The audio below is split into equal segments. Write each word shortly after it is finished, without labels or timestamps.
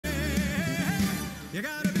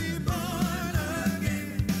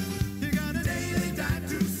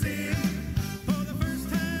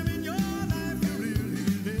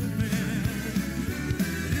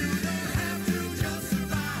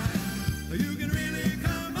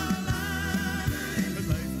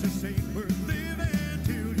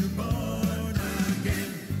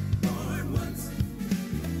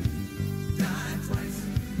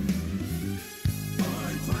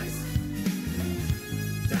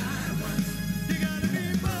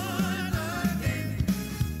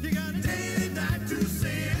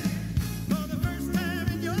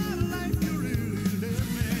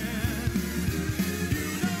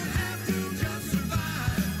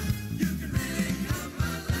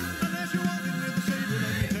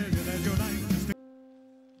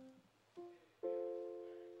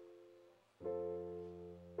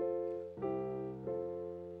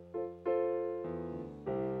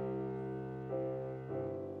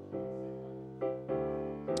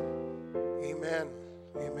Amen.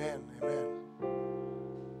 Amen. Amen.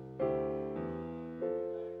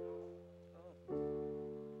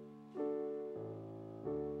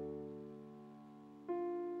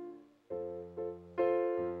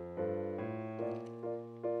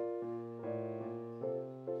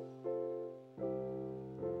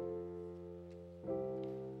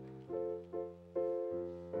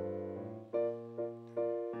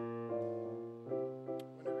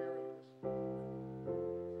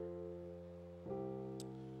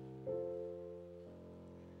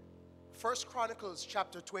 First Chronicles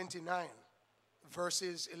chapter 29,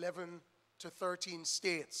 verses 11 to 13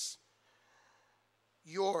 states,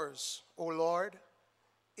 "Yours, O Lord,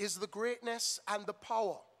 is the greatness and the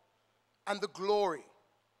power and the glory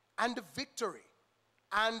and the victory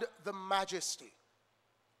and the majesty.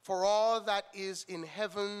 For all that is in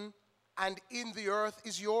heaven and in the earth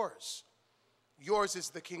is yours. Yours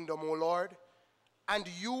is the kingdom, O Lord, and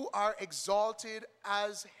you are exalted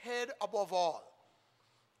as head above all.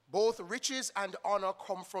 Both riches and honor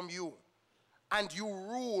come from you, and you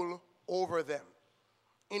rule over them.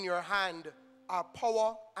 In your hand are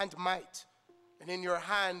power and might, and in your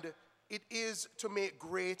hand it is to make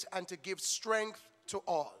great and to give strength to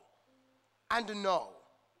all. And now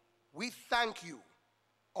we thank you,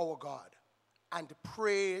 our God, and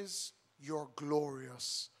praise your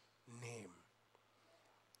glorious name."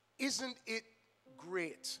 Isn't it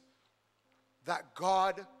great that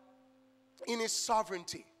God, in his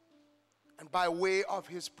sovereignty and by way of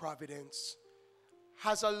his providence,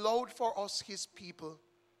 has allowed for us, his people,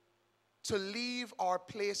 to leave our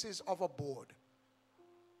places of abode,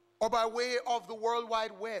 or by way of the World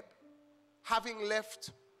Wide Web, having left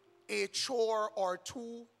a chore or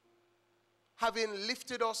two, having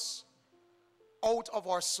lifted us out of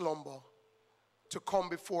our slumber to come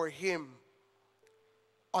before him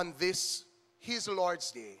on this, his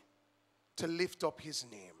Lord's Day, to lift up his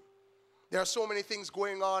name. There are so many things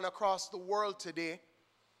going on across the world today,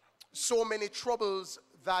 so many troubles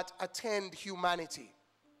that attend humanity.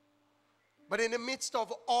 But in the midst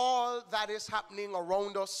of all that is happening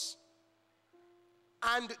around us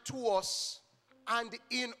and to us and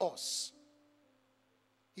in us,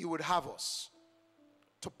 he would have us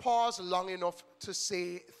to pause long enough to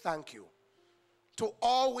say thank you, to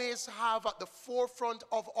always have at the forefront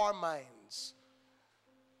of our minds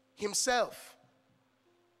himself,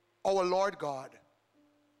 our Lord God,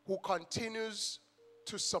 who continues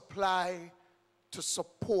to supply, to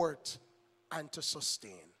support, and to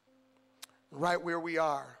sustain. Right where we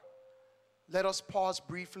are, let us pause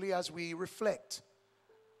briefly as we reflect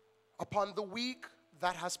upon the week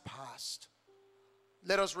that has passed.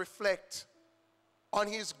 Let us reflect on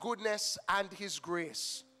his goodness and his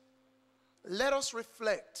grace. Let us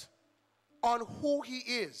reflect on who he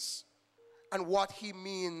is and what he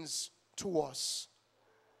means to us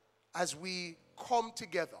as we come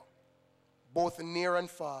together, both near and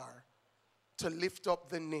far, to lift up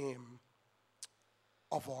the name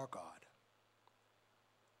of our God.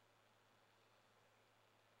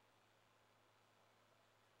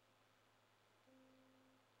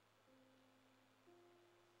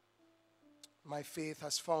 My faith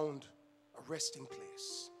has found a resting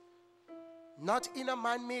place, not in a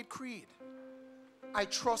man-made creed. I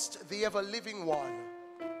trust the ever-living one,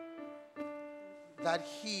 that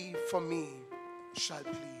he for me shall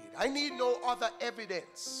plead. I need no other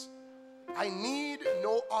evidence. I need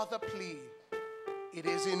no other plea. It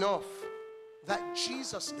is enough that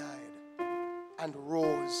Jesus died and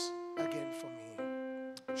rose again for me.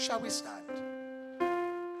 Shall we stand?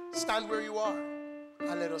 Stand where you are,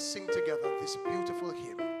 and let us sing together this beautiful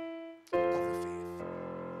hymn of the faith.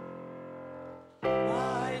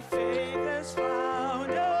 My faith has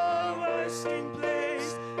found a resting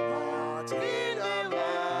place, Not in a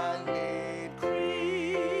man-made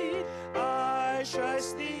creed. I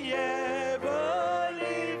trust the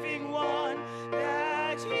ever-living one,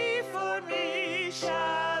 that he for me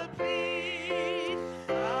shall plead.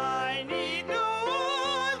 I need no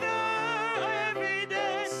other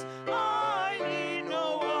evidence, I need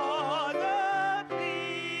no other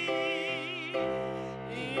plea.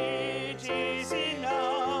 It is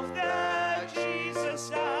enough that Jesus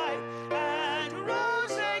died and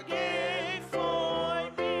rose again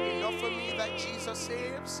for me. Enough for me that Jesus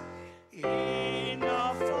saves.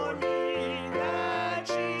 Enough for me that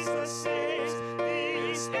Jesus saves.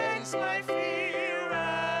 This ends my fear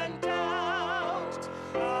and doubt.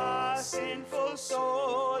 A sinful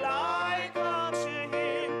soul, I come to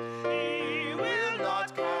him. He will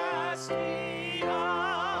not cast me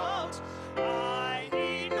out. I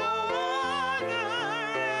need no other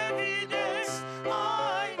evidence,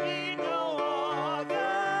 I need no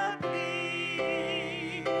other plea.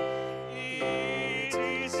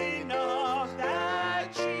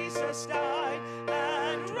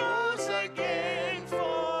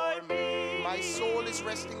 is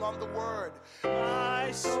resting on the word.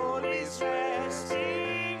 My soul is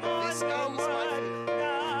resting on This the ends my word,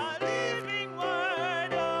 the living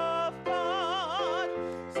word of God.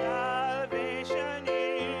 Salvation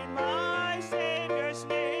in my Savior's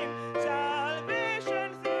name,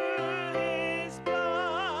 salvation through His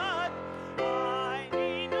blood. I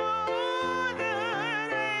need no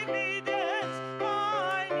other evidence,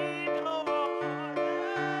 I need no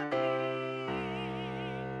other plea.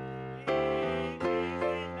 It is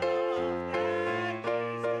enough that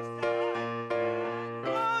Jesus died and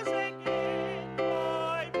rose again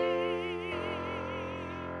for me.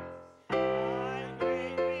 My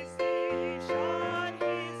great physician,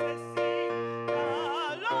 He's the sick, the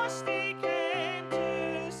lost He came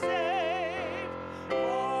to save.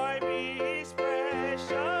 For me His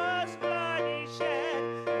precious blood He shed,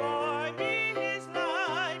 for me His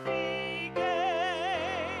life He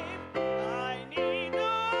gave. I need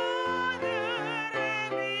no other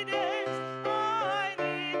evidence, I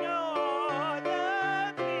need no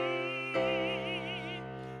other plea.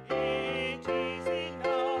 It is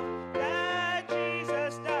enough that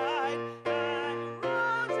Jesus died and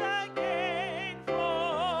rose again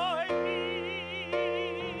for me.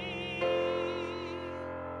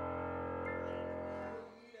 We don't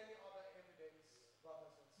need any other evidence,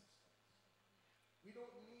 brothers and sisters. We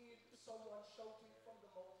don't need someone shouting from the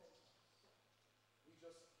mountaintops. We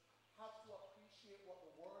just have to appreciate what the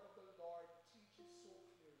word of the Lord teaches so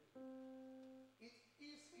clearly. It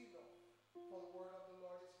is enough, for the word of the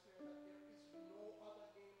Lord is clear that there is no other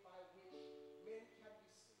name by which men can be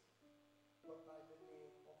saved but by the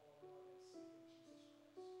name of our Lord and Savior Jesus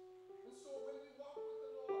Christ. And so when we walk with the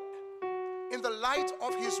Lord in the light of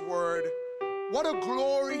His word, what a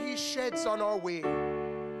glory He sheds on our way.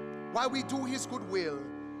 While we do His good will,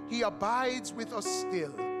 He abides with us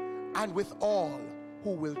still and with all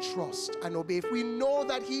who will trust and obey. If we know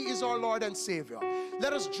that He is our Lord and Savior,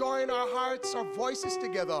 let us join our hearts, our voices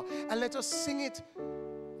together, and let us sing it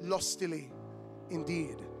lustily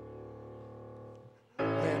indeed.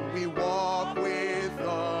 When we walk with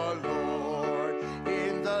the Lord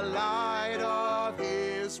in the light of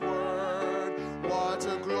His word, what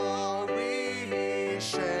a glory He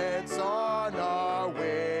sheds on our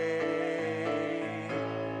way.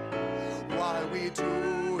 While we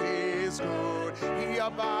do His good, He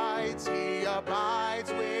abides with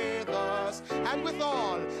us, and with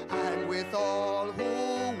all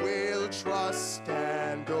who will trust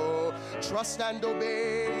and obey, trust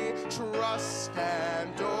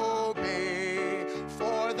and obey,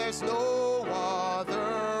 for there's no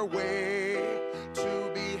other way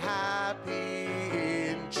to be happy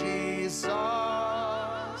in Jesus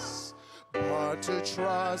but to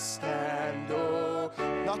trust and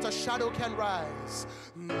obey. Not a shadow can rise,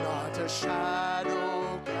 not a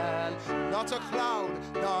shadow can, not a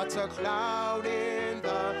cloud in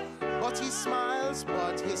the, but His smile,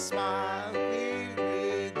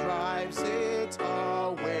 He drives it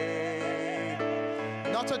away.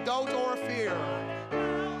 Not a doubt or a fear,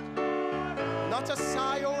 not a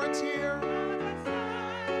sigh or a tear,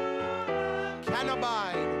 can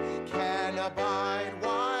abide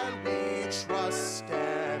while we trust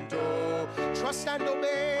and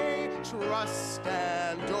obey,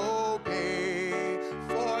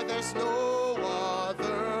 for there's no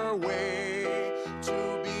other way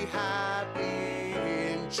to be happy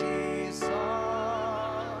in Jesus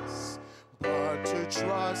but to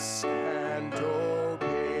trust and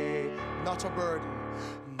obey. Not a burden,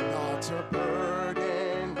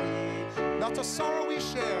 not a sorrow we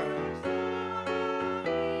share,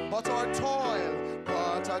 but a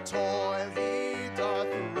toil He doth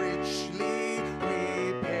richly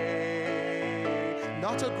repay.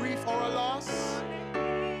 Not a grief or a loss,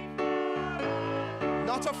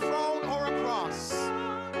 not a frown or a cross,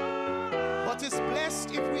 but is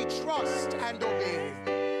blessed if we trust and obey.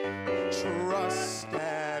 Trust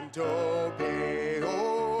and obey,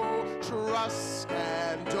 oh, trust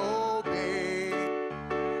and obey.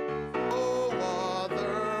 No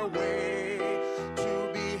other way to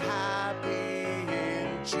be happy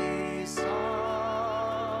in Jesus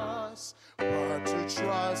but to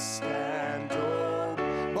trust and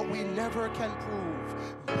obey. But we never can prove,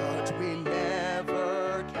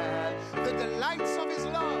 the delights of His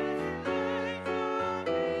love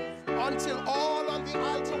until all on the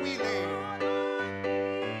altar we lay.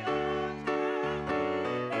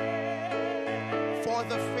 For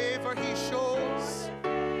the favor He shows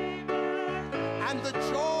and the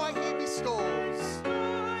joy He bestows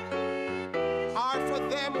are for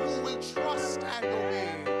them who will trust and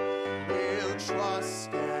obey. Will trust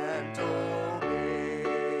and obey.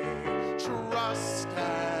 Trust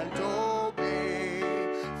and obey.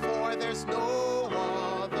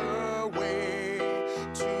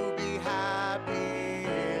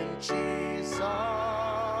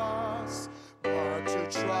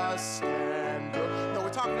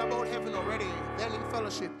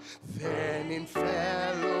 fellowship. Then in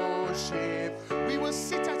fellowship we will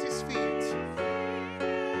sit at his feet,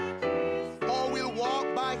 or we'll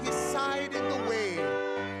walk by his side in the way.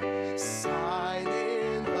 Side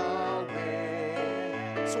in the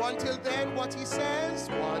way. So until then, what he says,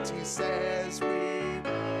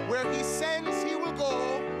 where he sends, he will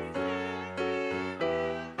go.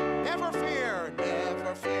 Never fear,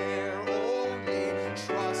 only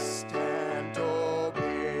trust and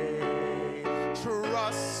obey.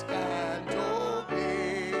 Trust and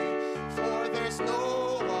obey, for there's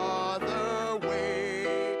no other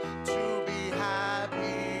way to be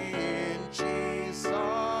happy in Jesus,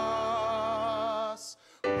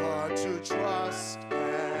 but to trust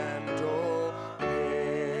and obey.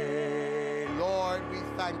 Lord, we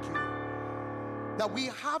thank you that we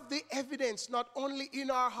have the evidence not only in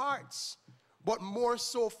our hearts, but more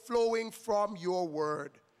so flowing from your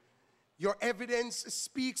word. Your evidence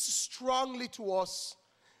speaks strongly to us.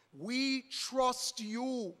 We trust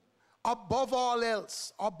you above all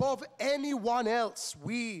else, above anyone else.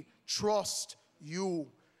 We trust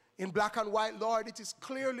you. In black and white, Lord, it is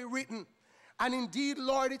clearly written. And indeed,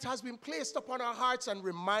 Lord, it has been placed upon our hearts and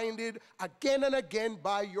reminded again and again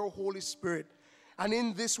by your Holy Spirit. And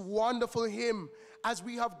in this wonderful hymn, as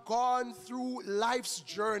we have gone through life's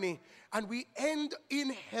journey and we end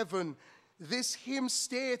in heaven, this hymn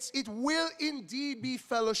states, it will indeed be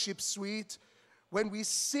fellowship sweet when we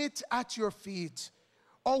sit at your feet,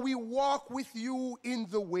 or we walk with you in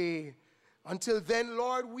the way. Until then,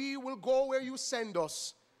 Lord, we will go where you send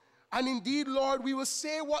us. And indeed, Lord, we will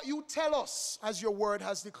say what you tell us, as your word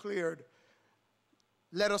has declared.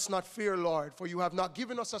 Let us not fear, Lord, for you have not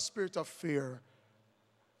given us a spirit of fear,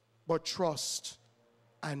 but trust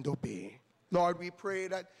and obey. Lord, we pray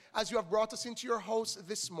that as you have brought us into your house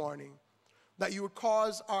this morning, that you would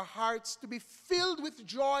cause our hearts to be filled with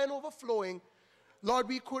joy and overflowing. Lord,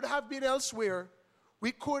 we could have been elsewhere.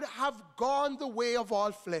 We could have gone the way of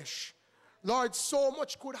all flesh. Lord, so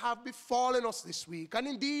much could have befallen us this week. And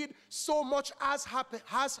indeed, so much has happened.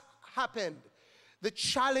 The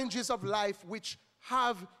challenges of life which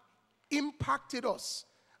have impacted us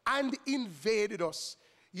and invaded us.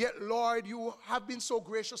 Yet, Lord, you have been so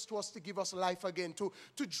gracious to us to give us life again, to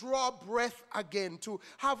draw breath again, to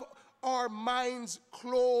have our minds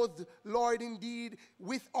clothed, Lord, indeed,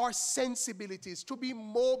 with our sensibilities, to be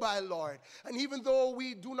mobile, Lord. And even though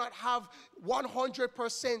we do not have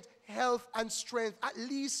 100% health and strength, at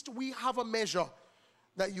least we have a measure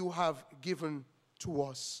that you have given to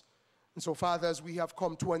us. And so, Father, as we have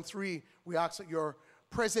come 2 and 3, we ask that your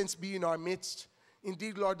presence be in our midst.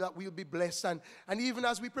 Indeed, Lord, that we'll be blessed. And even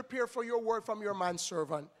as we prepare for your word from your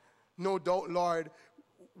manservant, no doubt, Lord,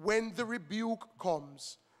 when the rebuke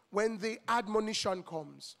comes, when the admonition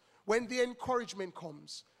comes, when the encouragement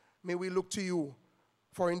comes, may we look to you.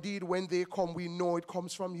 For indeed, when they come, we know it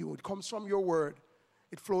comes from you. It comes from your word.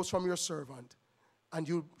 It flows from your servant. And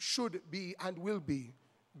you should be and will be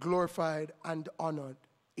glorified and honored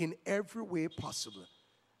in every way possible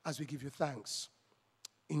as we give you thanks.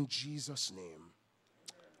 In Jesus' name.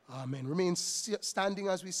 Amen. Remain standing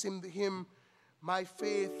as we sing the hymn, My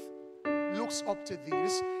Faith Looks Up to Thee.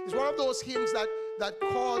 This is one of those hymns that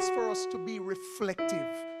calls for us to be reflective.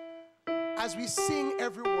 As we sing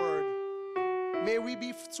every word, may we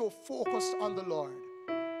be so focused on the Lord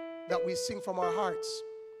that we sing from our hearts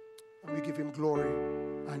and we give him glory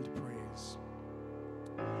and praise.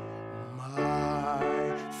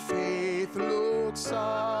 My faith looks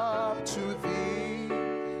up to thee,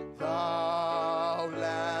 thou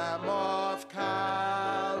Lamb of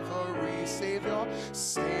Calvary, Savior,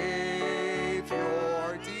 Savior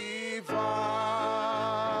divine.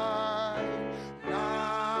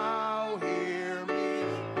 Now hear me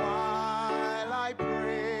while I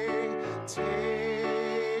pray,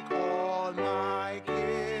 take all my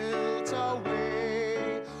guilt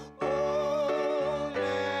away. Oh,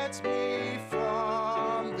 let me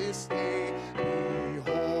from this day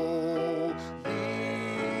behold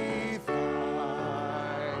thee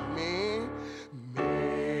thine.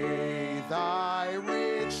 May thy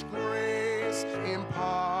rich grace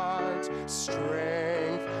impart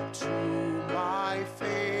strength to my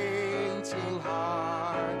fainting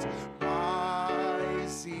heart, my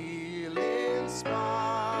zeal inspire,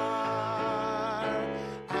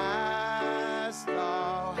 as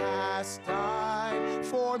thou hast died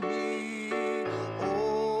for me.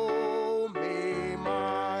 Oh, may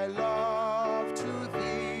my love to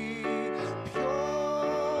thee,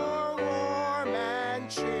 pure, warm, and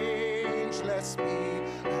changeless be,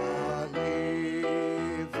 a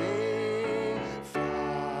living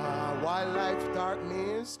fire.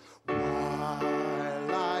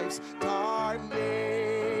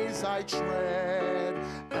 I tread,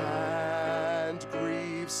 and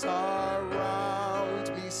griefs around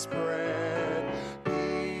me spread.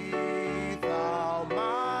 Be thou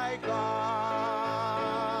my guide,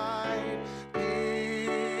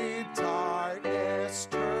 bid darkness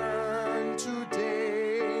turn to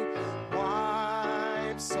day,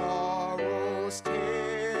 wipe sorrow's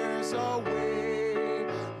tears away.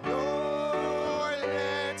 Lord,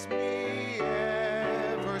 let me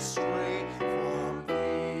ever stray from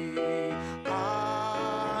thee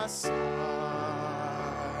aside.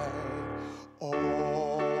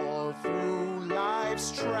 All through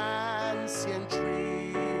life's transient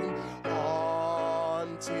dream,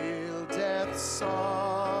 until death's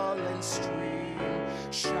sullen stream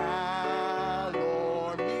shall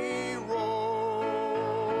o'er me roll.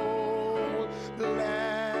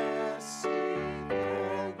 Blessed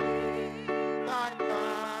the way thy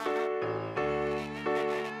path,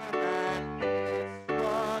 and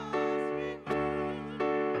what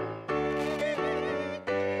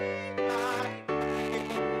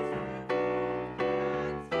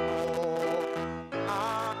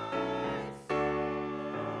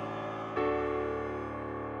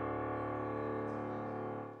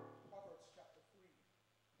Proverbs chapter 3,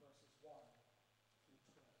 verses 1 through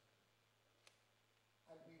 12.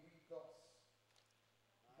 And we read thus.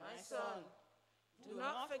 My son, do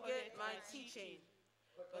not forget my teaching,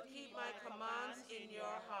 but keep my commands in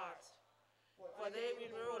your heart, for they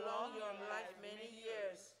will prolong your life many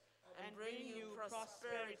years and bring you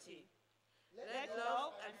prosperity. Let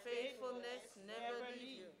love and faithfulness never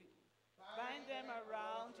leave you. Bind them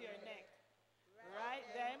around your neck. Write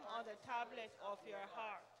them on the tablet of your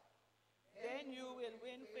heart. Then you will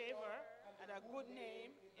win favor and a good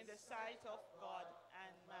name in the sight of God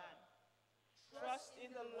and man. Trust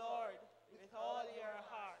in the Lord with all your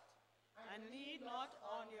heart, and lean not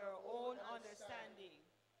on your own understanding.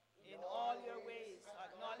 In all your ways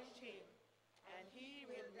acknowledge him, and he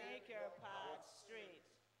will make your paths straight.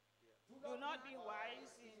 Do not be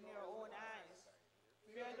wise in your own eyes.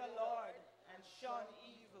 Fear the Lord and shun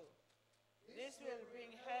evil. This will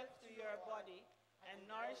bring health to your body and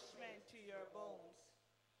nourishment to your bones.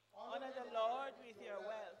 Honor the Lord with your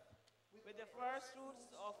wealth, with the first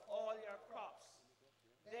fruits of all your crops.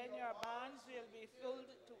 Then your barns will be filled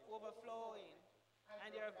to overflowing,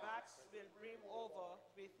 and your vats will brim over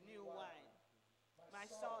with new wine. My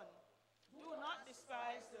son, do not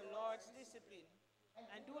despise the Lord's discipline,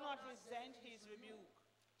 and do not resent his rebuke,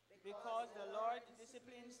 because the Lord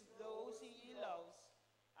disciplines those he loves,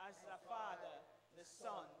 as a father the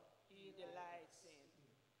son he delights in.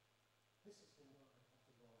 This is the word of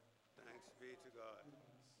the Lord. Thanks be to God.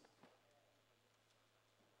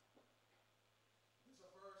 There's a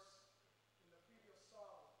verse in the previous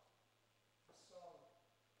song, the song,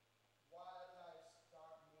 while life's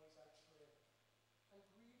dark maze I tread, and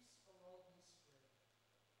griefs around me spread.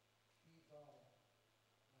 Be thou my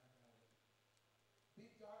guide.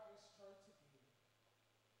 Bid darkness turn to day,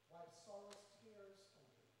 wipe sorrow's tears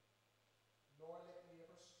away, nor let me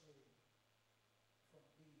ever stray from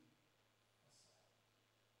thee aside.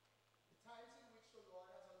 The times in which the Lord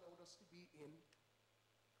has allowed us to be in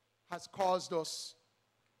has caused us,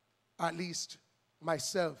 at least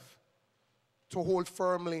myself, to hold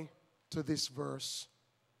firmly to this verse.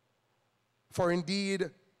 For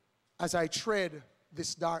indeed, as I tread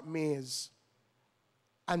this dark maze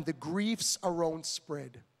and the griefs around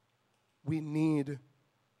spread, we need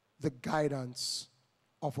the guidance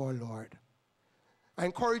of our Lord. I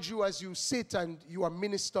encourage you, as you sit and you are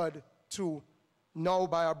ministered to now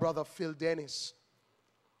by our brother Phil Dennis,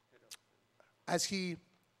 as he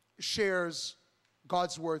shares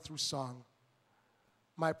God's word through song,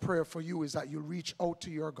 my prayer for you is that you reach out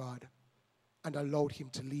to your God and allow him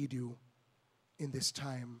to lead you in this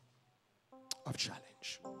time of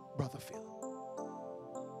challenge. Brother Phil.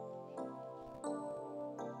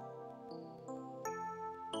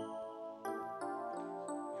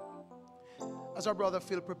 As our brother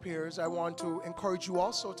Phil prepares, I want to encourage you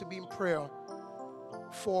also to be in prayer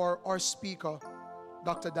for our speaker,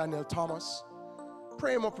 Dr. Daniel Thomas.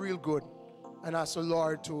 Pray him up real good and ask the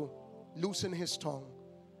Lord to loosen his tongue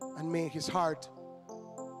and make his heart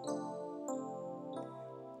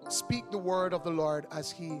speak the word of the Lord as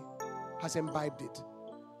he has imbibed it.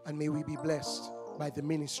 And may we be blessed by the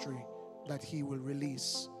ministry that he will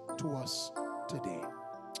release to us today.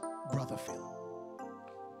 Brother Phil.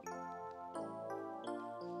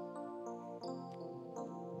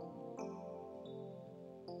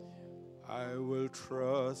 I will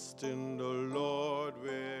trust in the Lord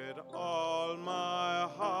with all my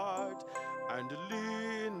heart and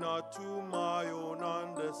lean not to my own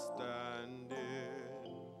understanding.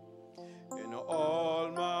 all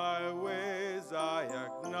my ways I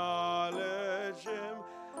acknowledge him,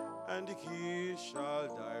 and he shall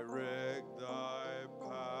direct thy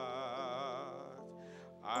path.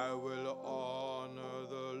 I will honor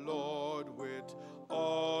the Lord with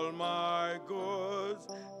all my goods,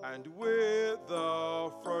 and with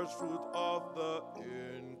the first fruit of the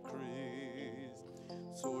increase.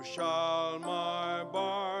 So shall my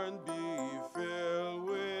barn be filled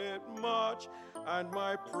with much, and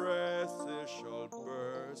my presses shall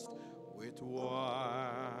burst with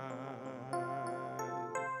wine.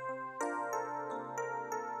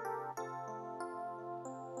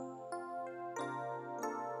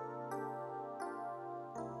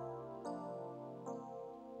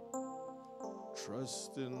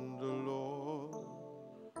 Trust in the Lord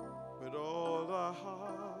with all thy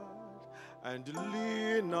heart, and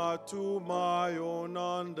lean not to my own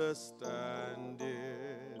understanding.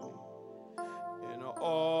 In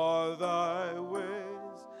all thy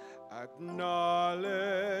ways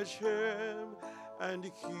acknowledge him, and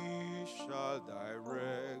he shall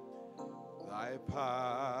direct thy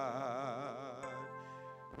path.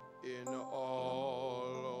 In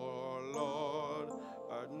all, O Lord,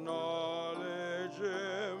 acknowledge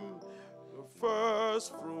him, the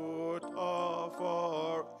first fruit of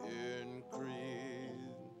our increase.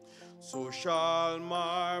 So shall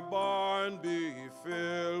my barn be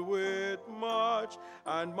filled with much,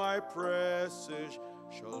 and my presses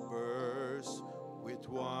shall burst with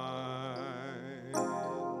wine.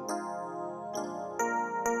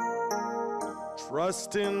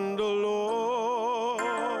 Trust in the Lord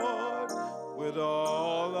with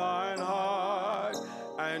all thine heart,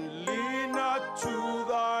 and lean not to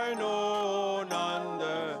thine own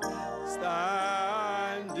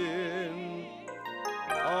understanding,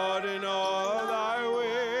 but in all thy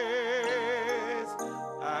ways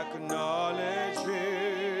acknowledge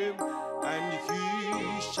him, and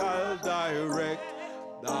he shall direct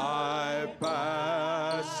thy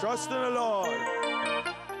path. Trust in the Lord.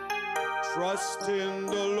 Trust in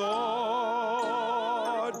the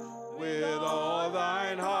Lord with all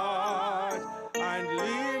thine heart, and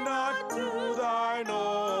lean not to thine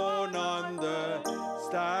own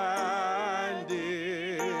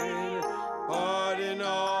understanding, but in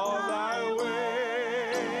all thy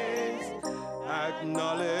ways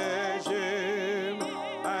acknowledge him,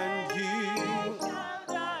 and he.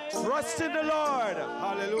 Trust in the Lord.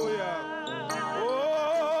 Hallelujah.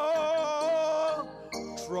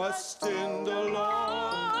 Trust in the Lord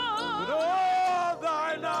with all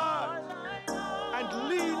thine heart, and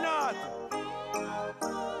lean not.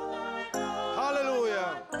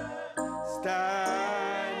 Hallelujah.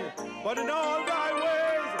 Stand, but in all thy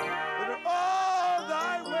ways,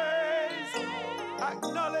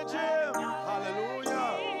 acknowledge him.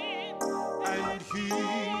 Hallelujah. And he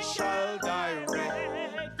shall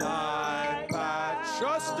direct thy path.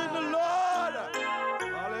 Trust in the Lord.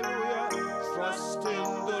 Hallelujah. Trust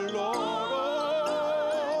in the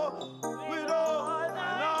Lord, with all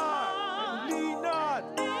thine heart, and lean not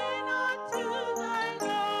to thine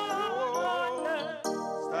own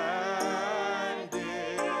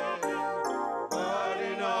understanding, but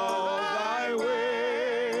in all thy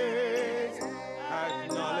ways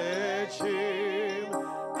acknowledge him,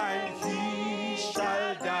 and he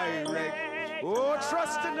shall direct. Oh,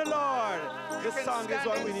 trust in the Lord. This song is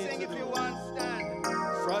what we need to do.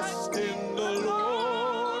 Trust in the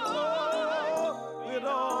Lord with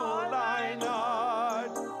all thine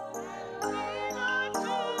heart.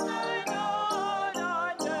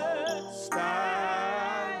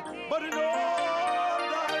 Stand, but in all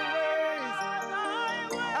thy ways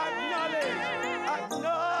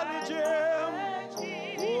acknowledge him.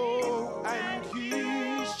 Oh, and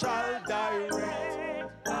he shall direct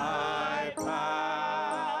thy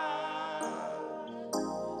path.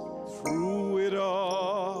 Through it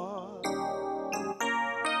all,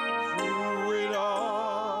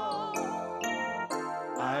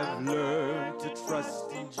 I've learned to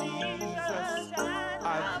trust in Jesus.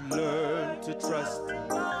 I've learned to trust in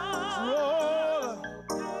God. Through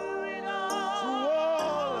it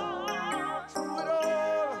all.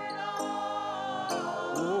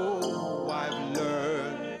 Oh, I've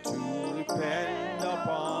learned to depend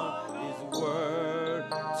upon his word.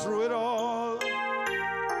 Through it all.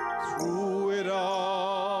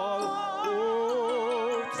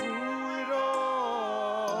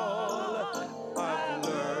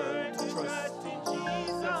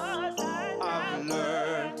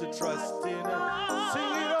 Trust in him.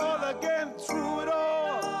 Sing it all again. Through it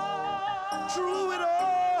all. Through it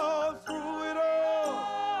all. Through it all.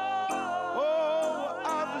 Oh,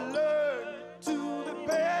 I've learned to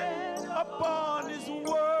depend upon his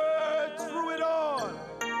word. Through it all.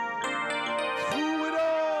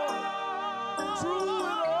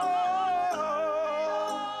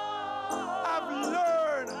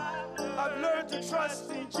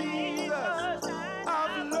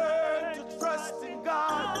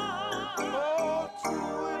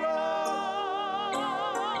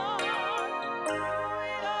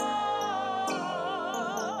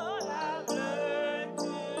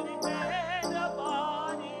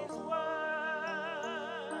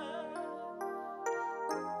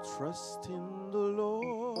 Trust in the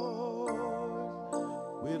Lord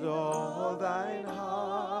with all thine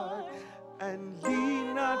heart, and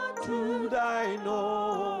lean not to thine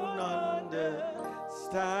own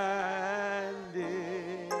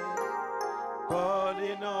understanding, but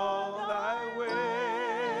in all thy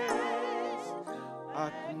ways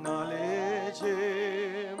acknowledge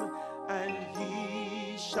him, and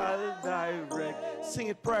he shall direct. Sing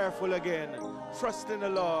it prayerful again. Trust in the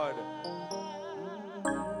Lord.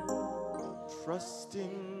 Trust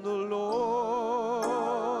in the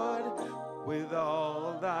Lord with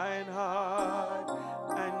all thine heart,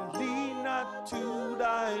 and lean not to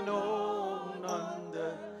thine own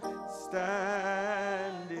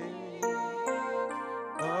understanding,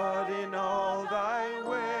 but in all thy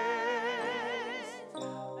ways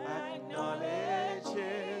acknowledge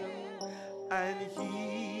him, and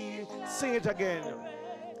he. Sing it again.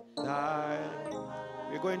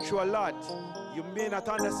 We're going through a lot. You may not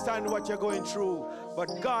understand what you're going through, but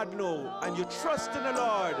God knows, and you trust in the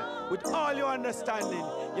Lord with all your understanding.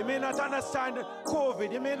 You may not understand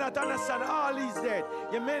COVID, you may not understand all these dead,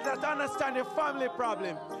 you may not understand your family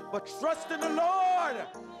problem, but trust in the Lord.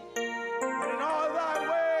 And in all thy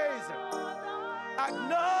ways,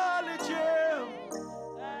 acknowledge him,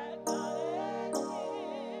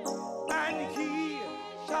 and he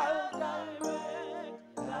shall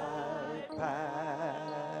direct thy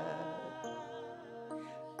path,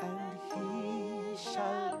 and he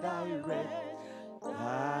shall direct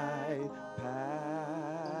thy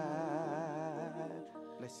path.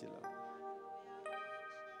 Bless you, Lord.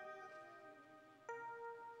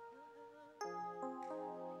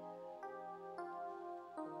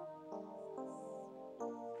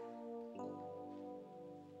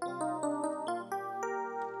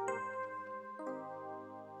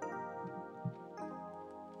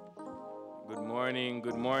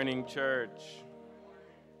 Good morning, church.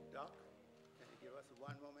 Doc, can you give us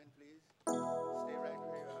one moment, please? Stay right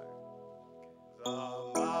where you are. The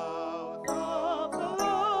mouth of the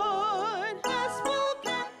Lord has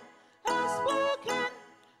spoken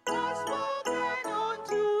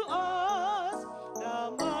unto us.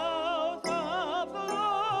 The mouth of the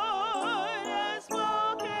Lord has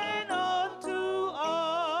spoken unto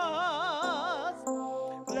us.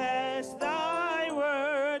 Bless thy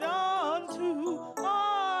word unto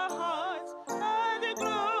our hearts, and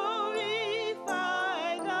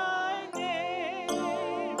glorify thy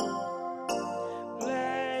name.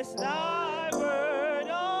 Bless thy word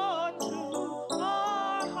unto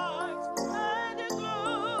our hearts, and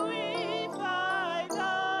glorify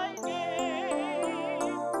thy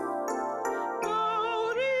name.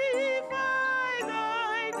 Glorify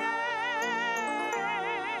thy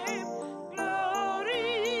name.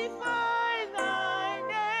 Glorify thy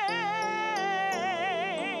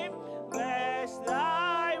name. Bless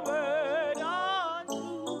thy word unto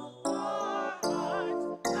our hearts,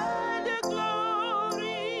 and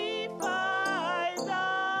glorify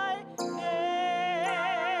thy name.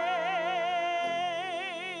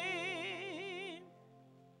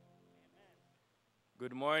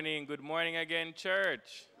 Good morning again,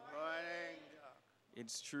 church. Good morning, Doc.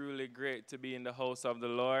 It's truly great to be in the house of the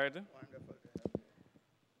Lord. Wonderful to have you.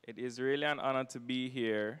 It is really an honor to be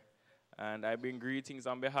here, and I bring greetings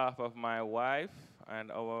on behalf of my wife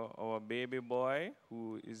and our baby boy,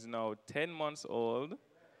 who is now 10 months old.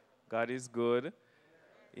 God is good.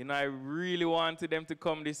 You know, I really wanted them to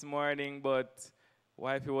come this morning, but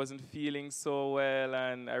wifey wasn't feeling so well,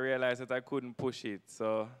 and I realized that I couldn't push it.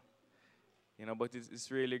 So, you know, but it's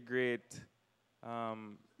really great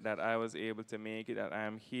that I was able to make it, that I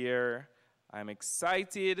am here. I'm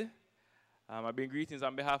excited. I bring greetings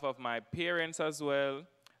on behalf of my parents as well,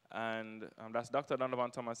 and that's Dr.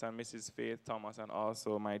 Donovan Thomas and Mrs. Faith Thomas, and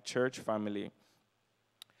also my church family.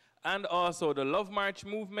 And also the Love March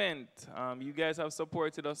movement. You guys have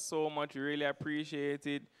supported us so much. We really appreciate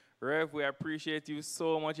it. Rev, we appreciate you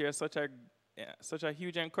so much. You're such a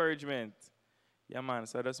huge encouragement. Yeah, man.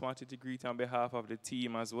 So I just wanted to greet on behalf of the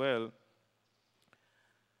team as well.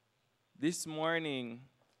 This morning,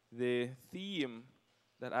 the theme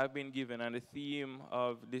that I've been given and the theme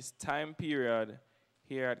of this time period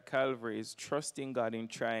here at Calvary is trusting God in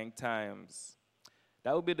trying times.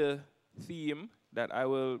 That will be the theme that I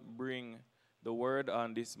will bring the word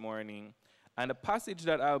on this morning. And the passage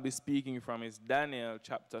that I'll be speaking from is Daniel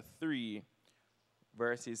chapter 3,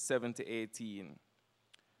 verses 7 to 18.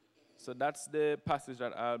 So that's the passage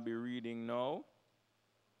that I'll be reading now.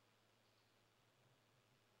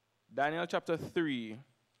 Daniel chapter 3,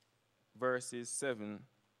 verses 7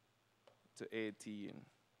 to 18.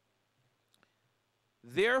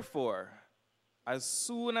 Therefore, As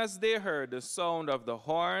soon as they heard the sound of the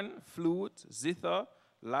horn, flute, zither,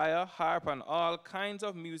 lyre, harp, and all kinds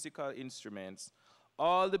of musical instruments,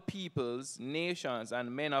 all the peoples, nations,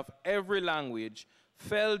 and men of every language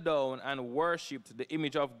fell down and worshipped the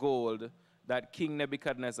image of gold that King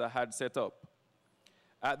Nebuchadnezzar had set up.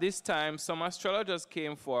 At this time, some astrologers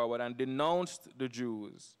came forward and denounced the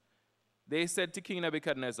Jews. They said to King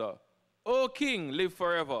Nebuchadnezzar, "O king, live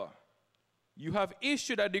forever. You have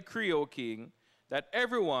issued a decree, O king, that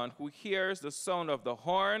everyone who hears the sound of the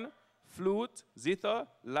horn, flute, zither,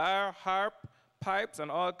 lyre, harp, pipes,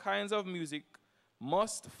 and all kinds of music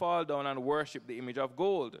must fall down and worship the image of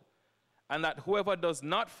gold, and that whoever does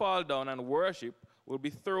not fall down and worship will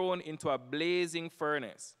be thrown into a blazing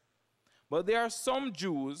furnace. But there are some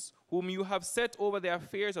Jews whom you have set over the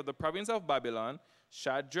affairs of the province of Babylon,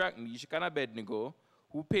 Shadrach, Meshach, and Abednego,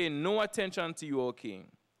 who pay no attention to you, O king.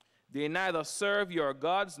 They neither serve your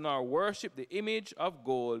gods nor worship the image of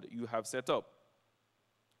gold you have set up."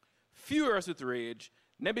 Furious with rage,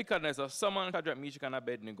 Nebuchadnezzar summoned Shadrach, Meshach, and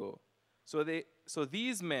Abednego. So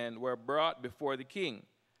these men were brought before the king,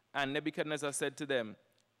 and Nebuchadnezzar said to them,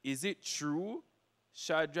 "Is it true,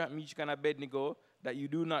 Shadrach, Meshach, and Abednego, that you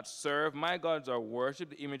do not serve my gods or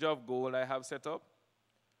worship the image of gold I have set up?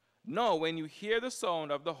 No, when you hear the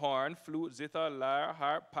sound of the horn, flute, zither, lyre,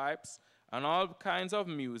 harp, pipes, and all kinds of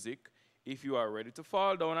music, if you are ready to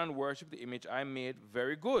fall down and worship the image I made,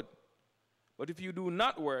 very good. But if you do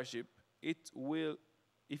not worship it,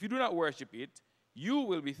 you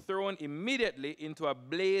will be thrown immediately into a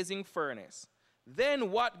blazing furnace.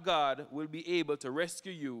 Then what God will be able to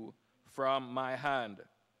rescue you from my hand?"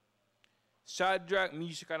 Shadrach,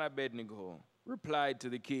 Meshach, and Abednego replied to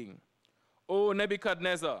the king, "O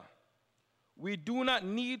Nebuchadnezzar, we do not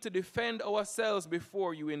need to defend ourselves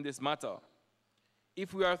before you in this matter.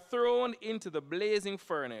 If we are thrown into the blazing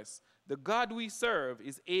furnace, the God we serve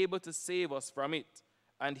is able to save us from it,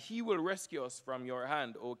 and he will rescue us from your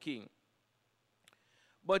hand, O king.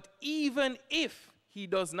 But even if he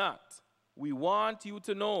does not, we want you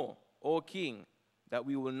to know, O king, that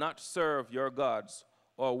we will not serve your gods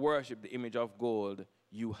or worship the image of gold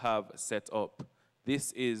you have set up."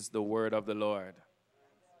 This is the word of the Lord.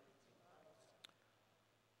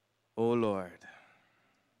 O Lord,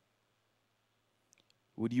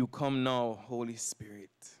 would you come now, Holy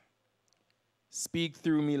Spirit? Speak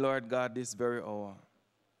through me, Lord God, this very hour.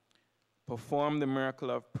 Perform the miracle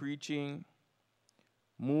of preaching.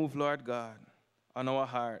 Move, Lord God, on our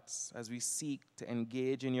hearts as we seek to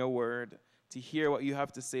engage in your word, to hear what you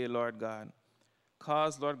have to say, Lord God.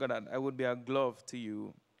 Cause, Lord God, that I would be a glove to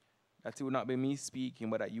you, that it would not be me speaking,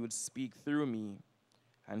 but that you would speak through me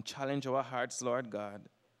and challenge our hearts, Lord God,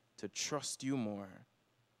 to trust you more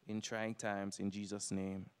in trying times. In Jesus'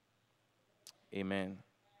 name, amen.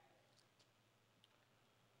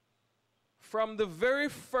 From the very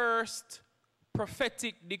first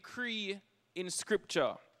prophetic decree in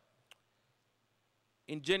Scripture,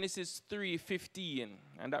 in Genesis 3:15,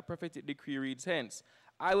 and that prophetic decree reads, "Hence,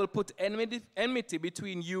 I will put enmity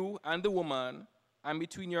between you and the woman, and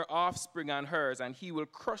between your offspring and hers, and he will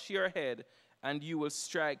crush your head, and you will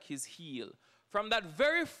strike his heel." From that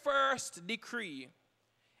very first decree,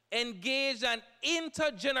 engaged an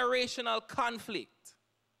intergenerational conflict,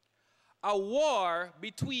 a war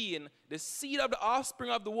between the seed of the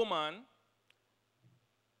offspring of the woman,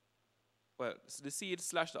 well, the seed /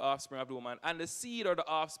 the offspring of the woman, and the seed or the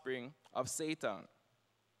offspring of Satan.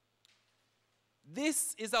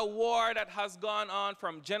 This is a war that has gone on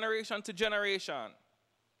from generation to generation,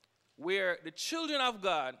 where the children of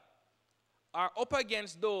God are up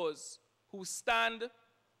against those who stand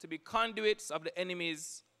to be conduits of the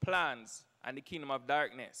enemy's plans and the kingdom of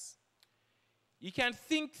darkness. You can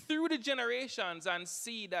think through the generations and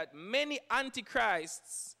see that many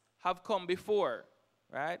antichrists have come before,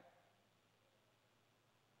 right?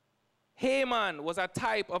 Haman was a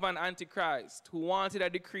type of an antichrist who wanted a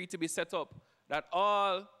decree to be set up that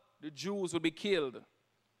all the Jews would be killed.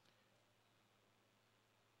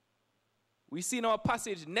 We see in our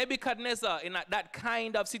passage Nebuchadnezzar in that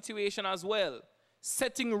kind of situation as well,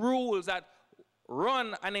 setting rules that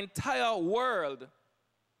run an entire world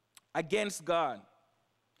against God.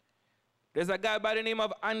 There's a guy by the name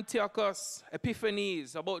of Antiochus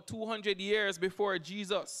Epiphanes, about 200 years before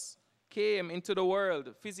Jesus came into the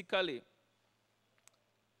world physically.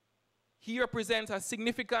 He represents a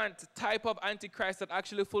significant type of Antichrist that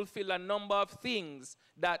actually fulfill a number of things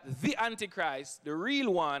that the Antichrist, the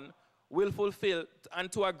real one, will fulfill,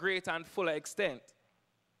 and to a greater and fuller extent.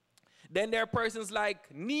 Then there are persons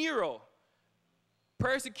like Nero,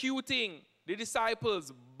 persecuting the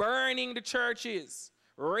disciples, burning the churches,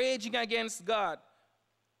 raging against God.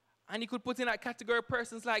 And you could put in that category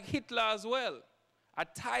persons like Hitler as well, a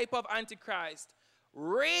type of Antichrist,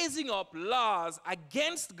 raising up laws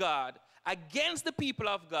against God, against the people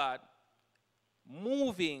of God,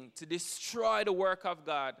 moving to destroy the work of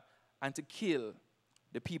God and to kill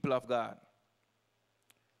the people of God.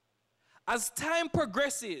 As time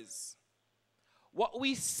progresses, what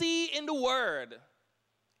we see in the word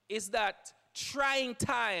is that trying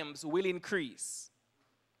times will increase.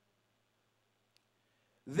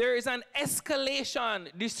 There is an escalation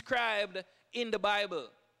described in the Bible.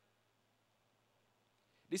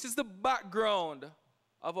 This is the background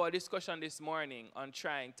of our discussion this morning on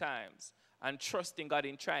trying times and trusting God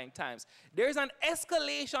in trying times. There is an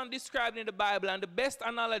escalation described in the Bible, and the best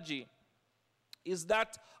analogy is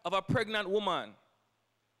that of a pregnant woman.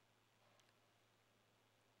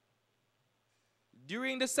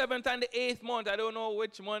 During the 7th and the 8th month, I don't know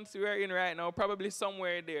which month we're in right now, probably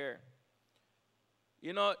somewhere there.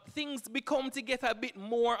 You know, things become to get a bit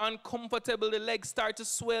more uncomfortable. The legs start to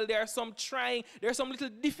swell. There are some little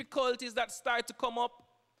difficulties that start to come up.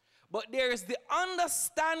 But there is the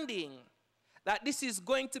understanding that this is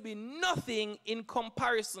going to be nothing in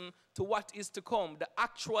comparison to what is to come, the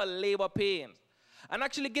actual labor pains. And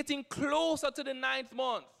actually getting closer to the 9th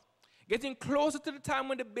month, getting closer to the time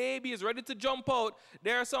when the baby is ready to jump out,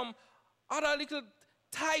 there are some other little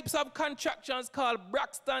types of contractions called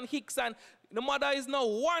Braxton Hicks, and the mother is now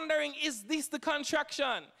wondering, is this the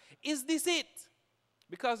contraction? Is this it?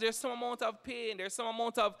 Because there's some amount of pain, there's some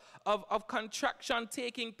amount of contraction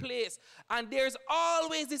taking place, and there's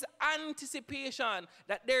always this anticipation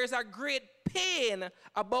that there's a great pain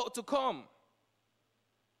about to come.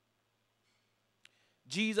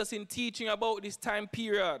 Jesus, in teaching about this time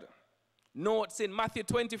period, notes in Matthew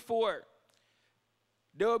 24,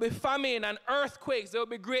 there will be famine and earthquakes, there will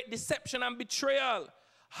be great deception and betrayal.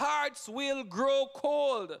 Hearts will grow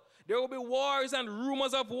cold. There will be wars and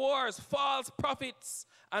rumors of wars, false prophets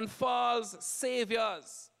and false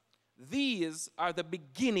saviors. These are the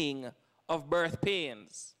beginning of birth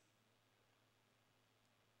pains.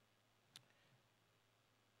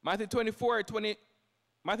 Matthew 24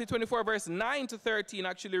 verse 9 to 13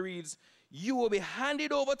 actually reads, you will be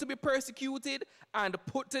handed over to be persecuted and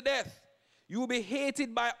put to death. You will be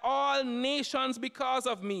hated by all nations because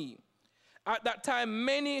of me. At that time,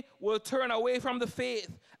 many will turn away from the faith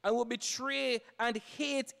and will betray and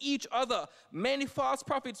hate each other. Many false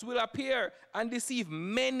prophets will appear and deceive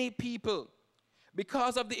many people.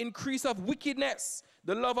 Because of the increase of wickedness,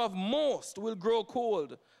 the love of most will grow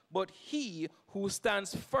cold, but he who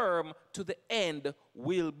stands firm to the end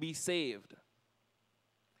will be saved.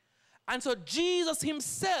 And so Jesus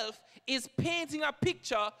himself is painting a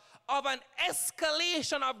picture of an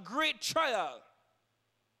escalation of great trial.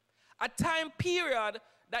 A time period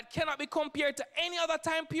that cannot be compared to any other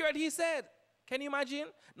time period, he said. Can you imagine?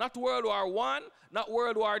 Not World War I, not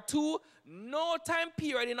World War II. No time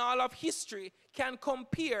period in all of history can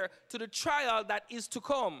compare to the trial that is to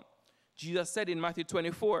come. Jesus said in Matthew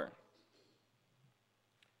 24.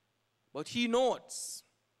 But he notes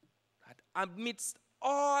that amidst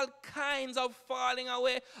all kinds of falling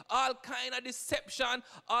away, all kinds of deception,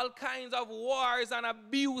 all kinds of wars and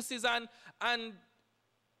abuses and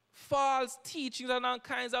false teachings and all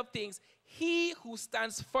kinds of things, he who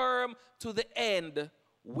stands firm to the end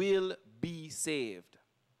will be saved.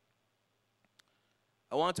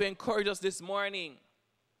 I want to encourage us this morning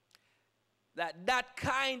that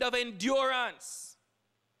kind of endurance,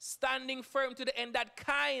 standing firm to the end, that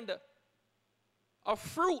kind of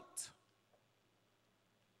fruit,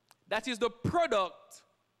 that is the product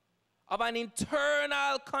of an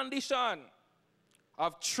internal condition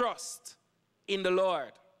of trust in the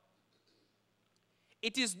Lord.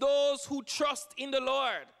 It is those who trust in the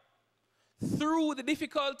Lord through the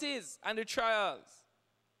difficulties and the trials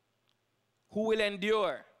who will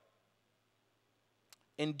endure.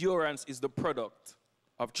 Endurance is the product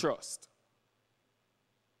of trust.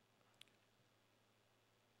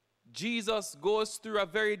 Jesus goes through a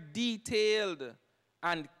very detailed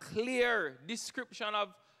and clear description of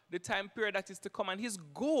the time period that is to come, and his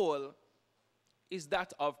goal is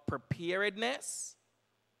that of preparedness,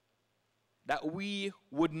 that we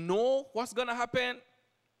would know what's going to happen,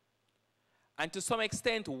 and to some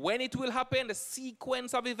extent when it will happen, the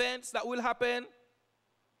sequence of events that will happen,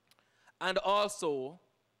 and also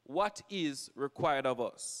what is required of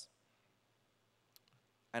us,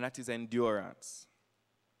 and that is endurance.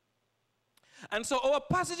 And so our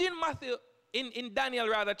passage in Matthew, in Daniel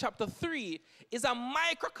rather, chapter 3, is a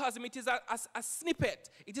microcosm. It is a snippet.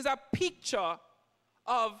 It is a picture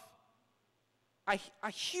of a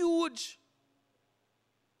huge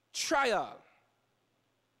trial.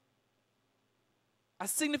 A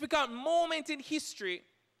significant moment in history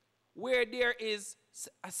where there is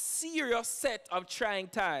a serious set of trying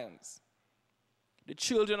times. The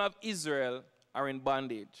children of Israel are in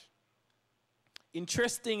bondage.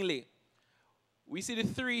 Interestingly, we see the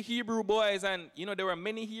 3 Hebrew boys, and there were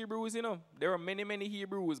many Hebrews, there were many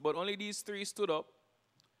Hebrews, but only these 3 stood up.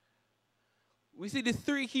 We see the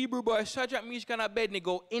 3 Hebrew boys, Shadrach, Meshach, and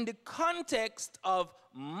Abednego, in the context of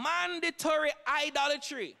mandatory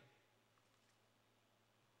idolatry.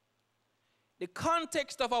 The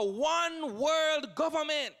context of a one-world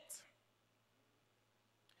government.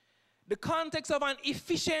 The context of an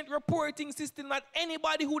efficient reporting system that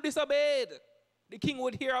anybody who disobeyed, the king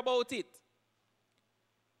would hear about it.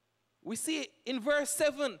 We see in verse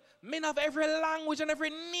 7, men of every language and every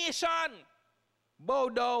nation bow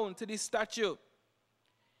down to this statue.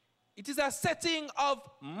 It is a setting of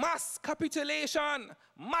mass capitulation,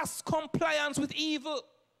 mass compliance with evil.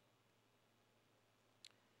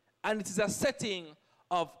 And it is a setting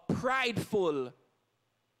of prideful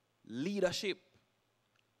leadership.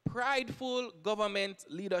 Prideful government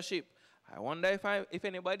leadership. I wonder if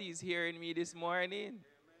anybody is hearing me this morning. Amen.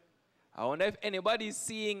 I wonder if anybody is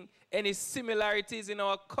seeing any similarities in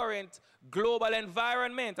our current global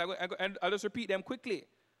environment. I'll just repeat them quickly.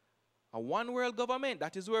 A one-world government,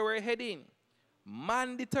 that is where we're heading.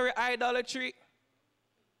 Mandatory idolatry.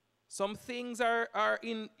 Some things are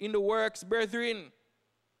in the works, brethren,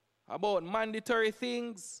 about mandatory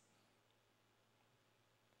things.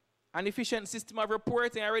 An efficient system of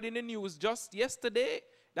reporting. I read in the news just yesterday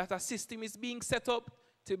that a system is being set up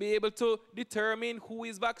to be able to determine who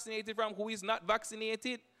is vaccinated from who is not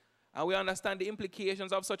vaccinated. And we understand the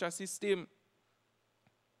implications of such a system.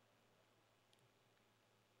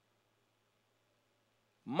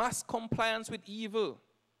 Mass compliance with evil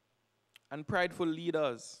and prideful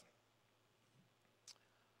leaders.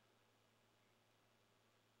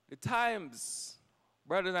 The times,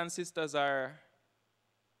 brothers and sisters, are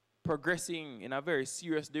progressing in a very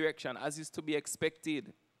serious direction, as is to be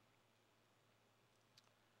expected.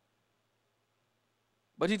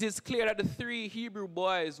 But it is clear that the 3 Hebrew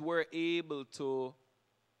boys were able to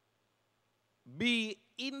be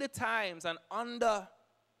in the times and under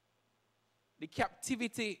the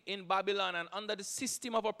captivity in Babylon and under the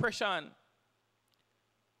system of oppression.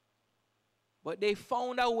 But they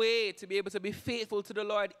found a way to be able to be faithful to the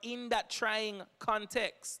Lord in that trying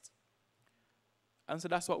context. And so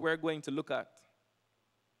that's what we're going to look at.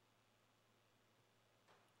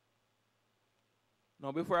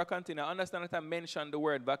 Now, before I continue, I understand that I mentioned the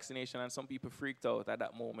word vaccination and some people freaked out at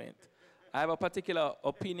that moment. I have a particular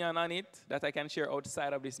opinion on it that I can share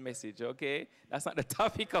outside of this message, okay? That's not the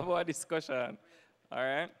topic of our discussion, all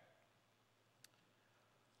right?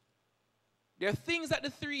 There are things that the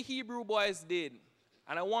 3 Hebrew boys did,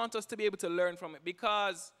 and I want us to be able to learn from it,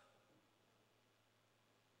 because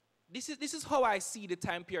this is how I see the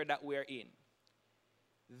time period that we're in.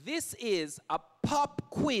 This is a pop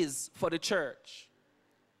quiz for the church.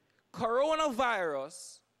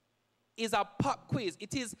 Coronavirus is a pop quiz.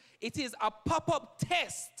 It is a pop-up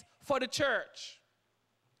test for the church.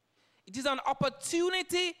 It is an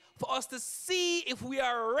opportunity for us to see if we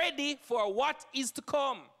are ready for what is to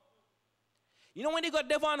come. You know when they got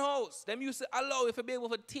Devon House, them used to allow you to be able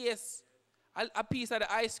to taste a piece of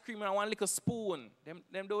the ice cream and one little spoon. Them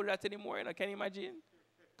don't do that anymore, can you imagine?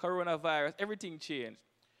 Coronavirus, everything changed.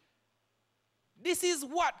 This is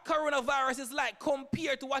what coronavirus is like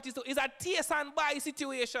compared to what is a taste and buy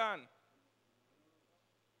situation.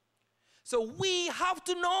 So we have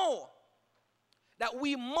to know that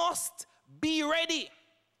we must be ready.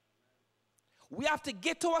 We have to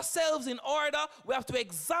get ourselves in order. We have to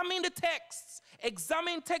examine the texts.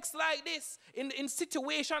 Examine texts like this in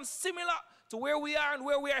situations similar to where we are and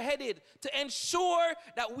where we are headed, to ensure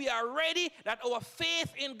that we are ready, that our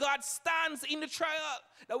faith in God stands in the trial,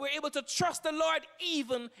 that we're able to trust the Lord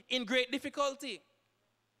even in great difficulty.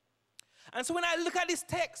 And so when I look at this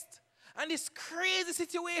text, and this crazy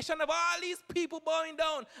situation of all these people bowing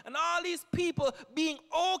down and all these people being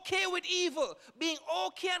okay with evil, being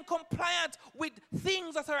okay and compliant with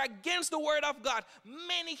things that are against the word of God.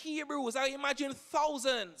 Many Hebrews, I imagine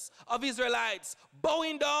thousands of Israelites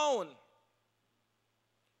bowing down.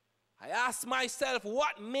 I asked myself,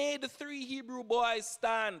 what made the 3 Hebrew boys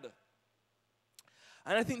stand?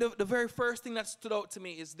 And I think the very first thing that stood out to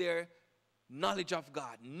me is their knowledge of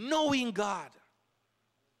God, knowing God.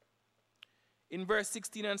 In verse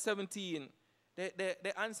 16 and 17, they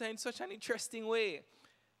answer in such an interesting way.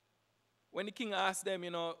 When the king asked them,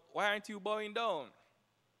 why aren't you bowing down?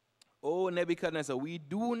 Oh, Nebuchadnezzar, we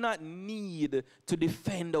do not need to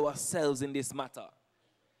defend ourselves in this matter.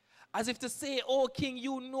 As if to say, oh, king,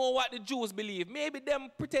 you know what the Jews believe. Maybe them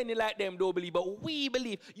pretending like them don't believe, but we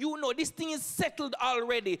believe. You know, this thing is settled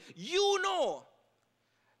already. You know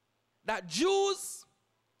that Jews,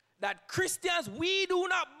 that Christians, we do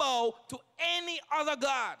not bow to any other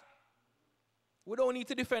God. We don't need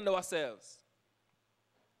to defend ourselves.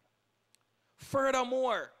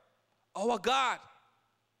 Furthermore, our God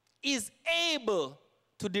is able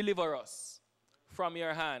to deliver us from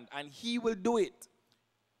your hand, and he will do it.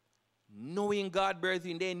 Knowing God,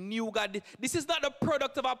 brethren, they knew God. This is not the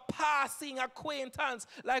product of a passing acquaintance.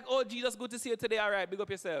 Like, oh, Jesus, good to see you today. All right, big up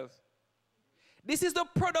yourself. This is the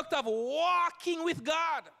product of walking with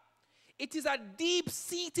God. It is a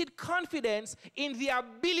deep-seated confidence in the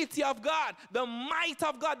ability of God, the might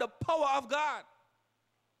of God, the power of God.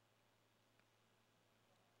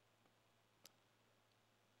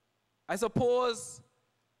 I suppose,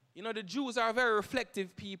 you know, the Jews are very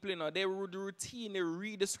reflective people, you know. They would routine, they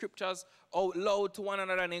read the scriptures out loud to one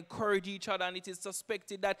another and encourage each other. And it is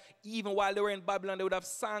suspected that even while they were in Babylon, they would have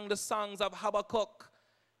sang the songs of Habakkuk.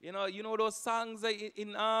 You know those songs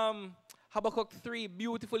in Habakkuk 3,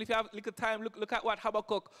 beautiful. If you have a little time, look at what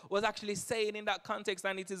Habakkuk was actually saying in that context,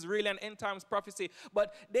 and it is really an end times prophecy.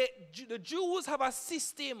 But the Jews have a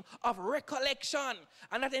system of recollection,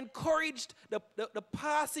 and that encouraged the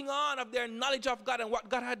passing on of their knowledge of God and what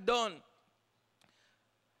God had done.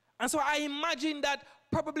 And so I imagine that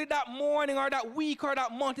probably that morning or that week or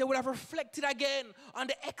that month, they would have reflected again on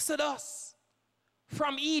the Exodus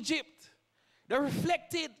from Egypt. They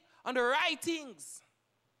reflected on the writings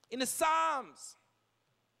in the Psalms.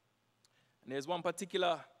 And there's one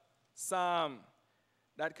particular psalm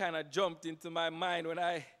that kind of jumped into my mind when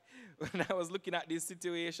I was looking at this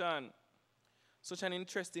situation. Such an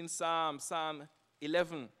interesting psalm, Psalm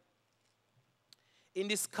 11. In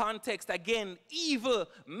this context, again, evil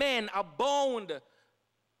men abound.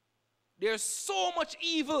 There's so much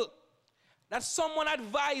evil that someone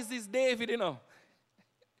advises David, you know.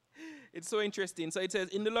 It's so interesting. So it says,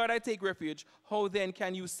 in the Lord I take refuge. How then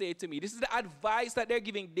can you say to me? This is the advice that they're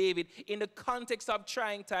giving David in the context of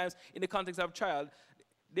trying times, in the context of trial.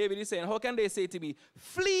 David is saying, how can they say to me,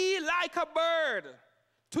 flee like a bird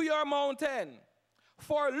to your mountain?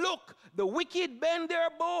 For look, the wicked bend their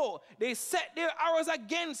bow. They set their arrows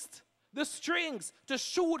against the strings to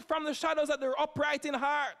shoot from the shadows of their upright in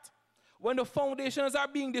heart. When the foundations are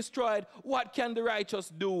being destroyed, what can the righteous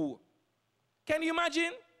do? Can you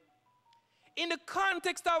imagine? In the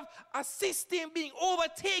context of a system being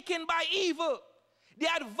overtaken by evil, the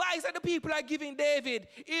advice that the people are giving David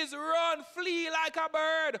is run, flee like a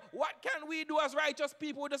bird. What can we do as righteous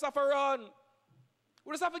people? We just have to run.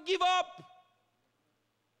 We just have to give up.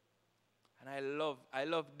 And I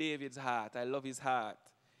love David's heart. I love his heart.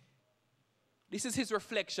 This is his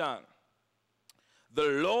reflection. The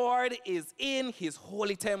Lord is in his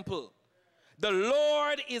holy temple. The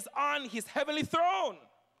Lord is on his heavenly throne.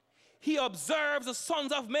 He observes the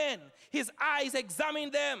sons of men. His eyes examine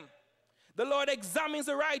them. The Lord examines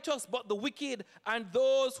the righteous, but the wicked and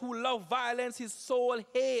those who love violence his soul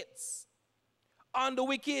hates. On the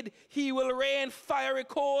wicked he will rain fiery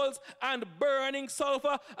coals and burning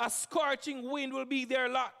sulfur. A scorching wind will be their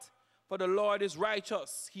lot. For the Lord is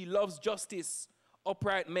righteous. He loves justice.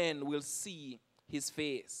 Upright men will see his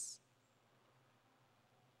face.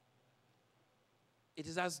 It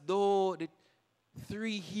is as though the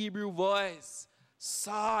 3 Hebrew boys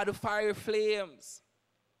saw the fiery flames,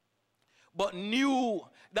 but knew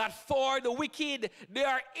that for the wicked there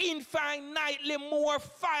are infinitely more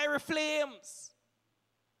fiery flames.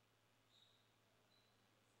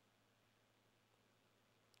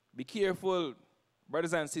 Be careful,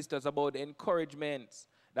 brothers and sisters, about the encouragement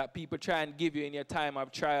that people try and give you in your time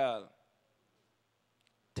of trial.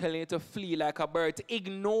 Telling you to flee like a bird, to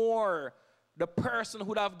ignore the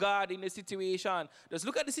personhood of God in the situation. Just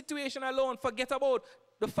look at the situation alone. Forget about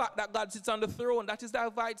the fact that God sits on the throne. That is the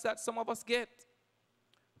advice that some of us get.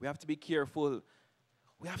 We have to be careful.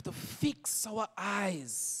 We have to fix our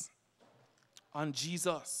eyes on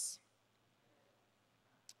Jesus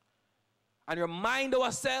and remind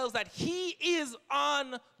ourselves that he is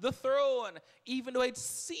on the throne. Even though it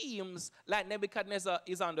seems like Nebuchadnezzar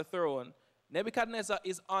is on the throne, Nebuchadnezzar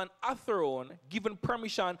is on a throne given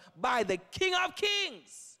permission by the King of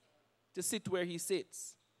Kings to sit where he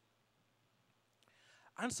sits.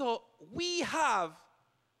 And so we have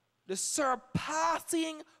the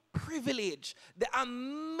surpassing privilege, the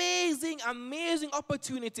amazing, amazing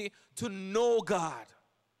opportunity to know God.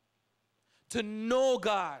 To know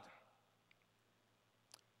God.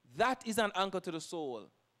 That is an anchor to the soul.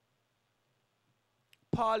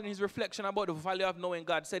 Paul, in his reflection about the value of knowing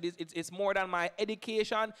God, said it's more than my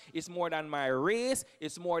education, it's more than my race,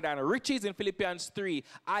 it's more than riches. In Philippians 3,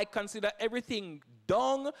 I consider everything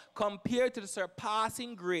dung compared to the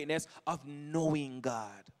surpassing greatness of knowing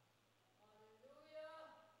God.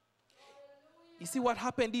 You see what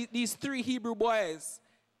happened? These three Hebrew boys,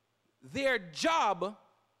 their job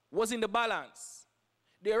was in the balance.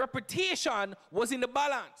 Their reputation was in the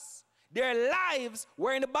balance. Their lives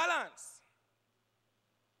were in the balance.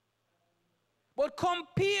 But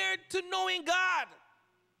compared to knowing God,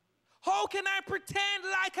 how can I pretend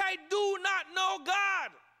like I do not know God?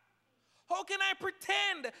 How can I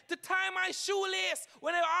pretend to tie my shoelace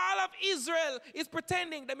when all of Israel is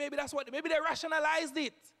pretending that maybe they rationalized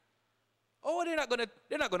it? Oh, they're not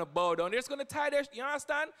gonna bow down. They're just gonna tie their, you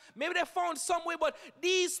understand? Maybe they found some way, but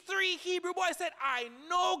these three Hebrew boys said, I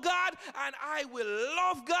know God and I will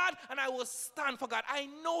love God and I will stand for God. I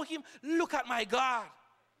know him. Look at my God.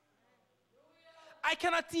 I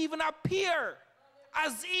cannot even appear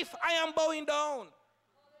as if I am bowing down.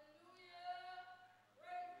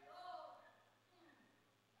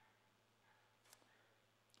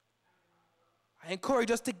 I encourage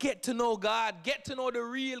us to get to know God, get to know the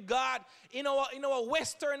real God. In our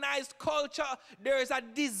westernized culture, there is a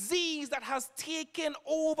disease that has taken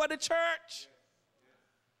over the church,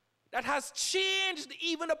 that has changed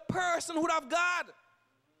even the personhood of God.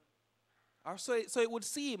 Or so it would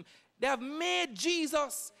seem. They have made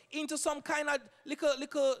Jesus into some kind of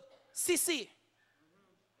little sissy,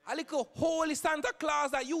 a little holy Santa Claus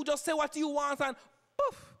that you just say what you want and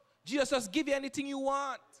poof, Jesus just give you anything you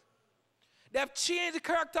want. They have changed the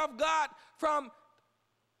character of God from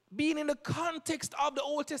being in the context of the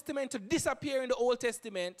Old Testament to disappearing the Old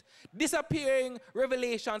Testament, disappearing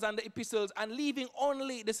Revelations and the epistles, and leaving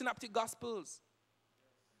only the synoptic gospels.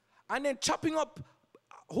 And then chopping up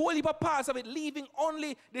whole heap of parts of it, leaving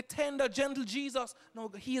only the tender, gentle Jesus. No,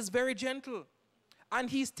 he is very gentle. And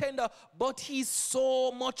he's tender, but he's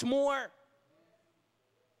so much more.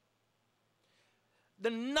 The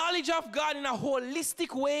knowledge of God in a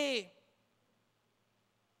holistic way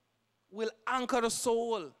will anchor the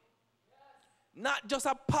soul. Not just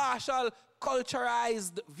a partial,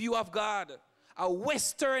 culturalized view of God, a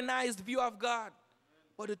westernized view of God,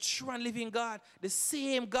 but the true and living God, the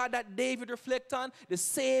same God that David reflected on, the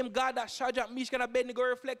same God that Shadrach, Meshach, and Abednego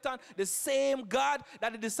reflect on, the same God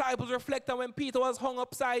that the disciples reflect on when Peter was hung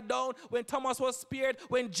upside down, when Thomas was speared,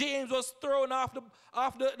 when James was thrown off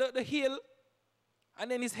the hill,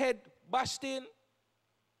 and then his head bashed in.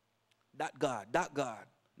 That God.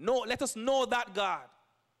 No, let us know that God.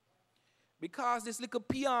 Because this little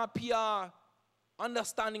PR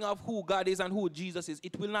understanding of who God is and who Jesus is,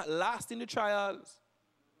 it will not last in the trials.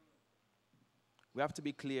 We have to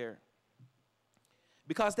be clear.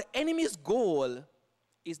 Because the enemy's goal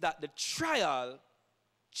is that the trial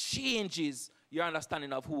changes your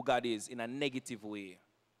understanding of who God is in a negative way.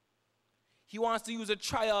 He wants to use a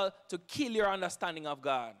trial to kill your understanding of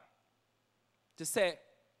God. To say,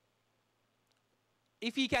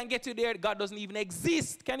 if he can get you there, God doesn't even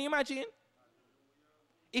exist. Can you imagine?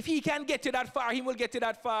 If he can get you that far, he will get you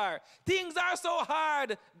that far. Things are so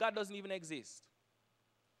hard, God doesn't even exist.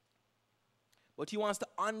 But he wants to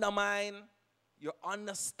undermine your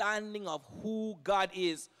understanding of who God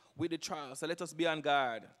is with the trial. So let us be on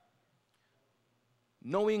guard.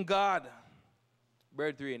 Knowing God,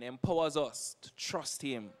 brethren, empowers us to trust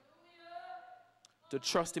him. To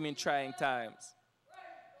trust him in trying times.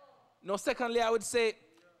 Now, secondly, I would say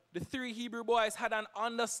the three Hebrew boys had an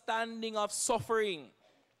understanding of suffering,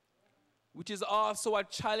 which is also a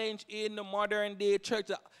challenge in the modern day church.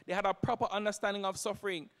 They had a proper understanding of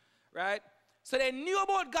suffering, right? So they knew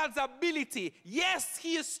about God's ability. Yes,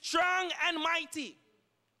 he is strong and mighty.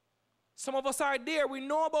 Some of us are there. We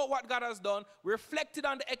know about what God has done. We reflected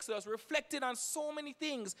on the Exodus. We reflected on so many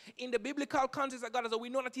things in the biblical context that God has done. We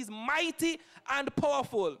know that he's mighty and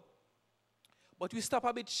powerful. But we stop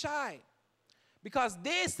a bit shy. Because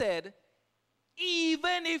they said,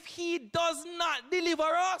 even if he does not deliver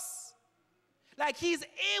us, like he's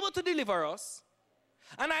able to deliver us,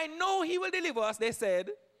 and I know he will deliver us, they said,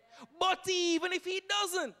 but even if he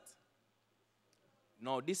doesn't.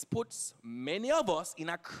 Now, this puts many of us in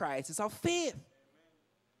a crisis of faith.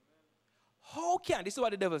 How can, this is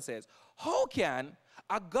what the devil says, how can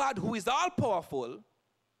a God who is all-powerful,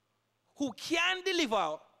 who can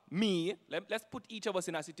deliver me, let's put each of us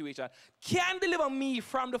in a situation, can deliver me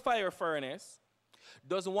from the fire furnace,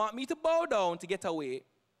 doesn't want me to bow down to get away,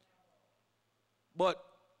 but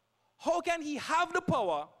how can he have the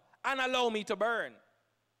power and allow me to burn?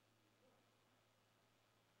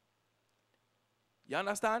 You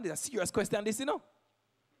understand? It's a serious question, this, you know.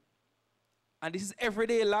 And this is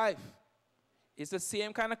everyday life. It's the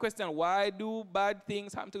same kind of question. Why do bad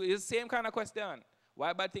things happen to... It's the same kind of question.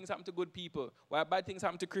 Why bad things happen to good people? Why bad things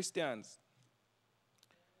happen to Christians?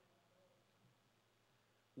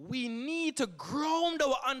 We need to ground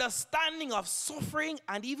our understanding of suffering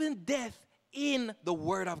and even death in the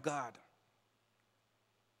Word of God.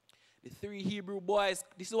 The 3 Hebrew boys,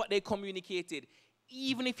 this is what they communicated.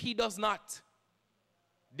 Even if he does not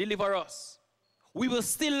deliver us, we will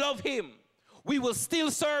still love him. We will still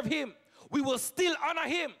serve him. We will still honor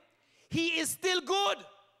him. He is still good.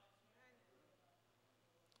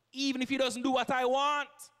 Even if he doesn't do what I want.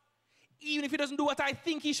 Even if he doesn't do what I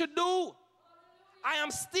think he should do. I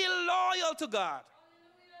am still loyal to God.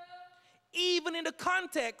 Even in the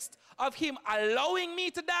context of him allowing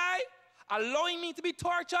me to die, allowing me to be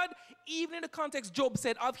tortured, even in the context, Job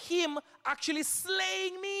said, of him actually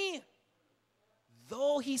slaying me.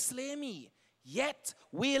 Though he slay me, yet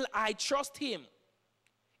will I trust him.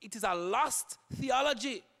 It is a lost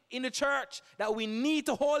theology in the church that we need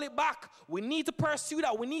to hold it back. We need to pursue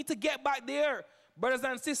that. We need to get back there, brothers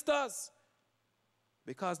and sisters,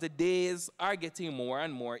 because the days are getting more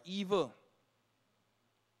and more evil.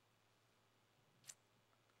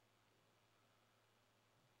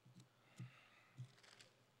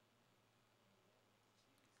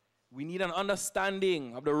 We need an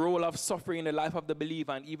understanding of the role of suffering in the life of the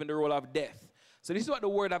believer and even the role of death. So this is what the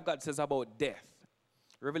Word of God says about death.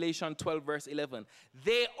 Revelation 12 verse 11.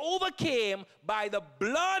 They overcame by the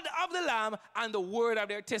blood of the Lamb and the word of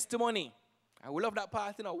their testimony. I will love that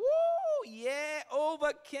part, you know. Woo, yeah,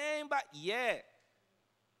 overcame by, yeah.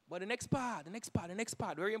 But the next part,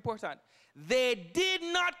 very important. They did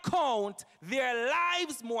not count their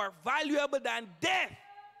lives more valuable than death.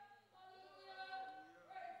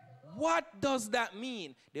 What does that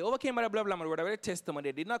mean? They overcame by the blood of the Lamb and the word of their testimony.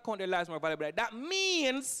 They did not count their lives more valuable than death. That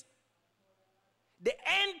means the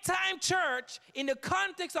end-time church, in the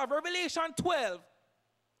context of Revelation 12,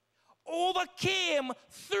 overcame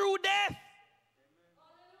through death.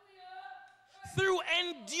 Through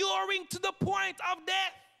enduring to the point of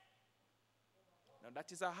death. Now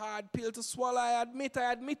that is a hard pill to swallow, I admit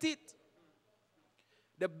it.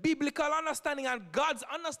 The biblical understanding and God's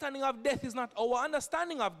understanding of death is not our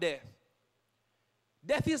understanding of death.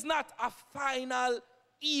 Death is not a final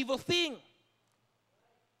evil thing.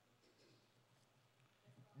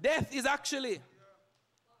 Death is actually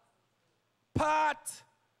part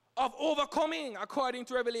of overcoming, according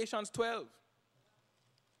to Revelation 12.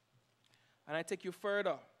 And I take you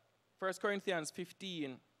further. 1 Corinthians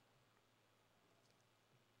 15.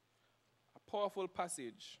 A powerful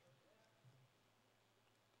passage.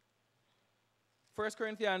 1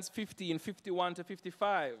 Corinthians 15, 51 to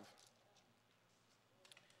 55.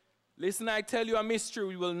 Listen, I tell you a mystery.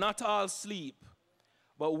 We will not all sleep,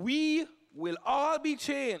 but we will all be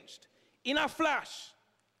changed in a flash,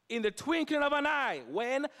 in the twinkling of an eye,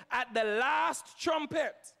 when at the last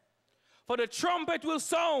trumpet. For the trumpet will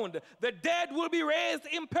sound, the dead will be raised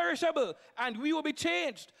imperishable, and we will be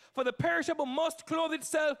changed. For the perishable must clothe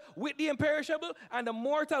itself with the imperishable, and the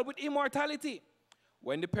mortal with immortality.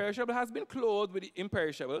 When the perishable has been clothed with the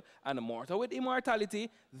imperishable, and the mortal with immortality,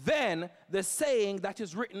 then the saying that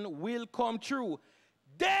is written will come true.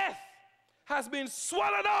 Death has been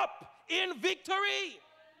swallowed up in victory.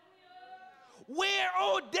 Where,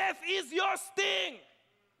 O death, is your sting?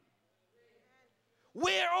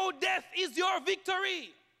 Where, O death, is your victory?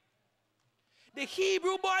 The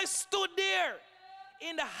Hebrew boys stood there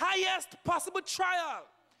in the highest possible trial,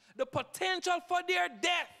 the potential for their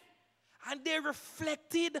death, and they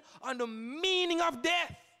reflected on the meaning of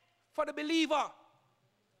death for the believer.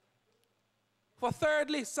 For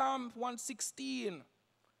thirdly, Psalm 116,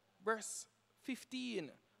 verse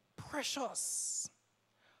 15. Precious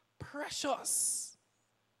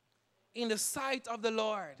in the sight of the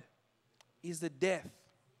Lord is the death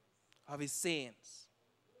of his saints.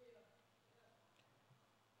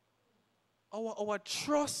 Our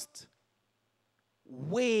trust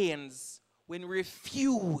wanes when we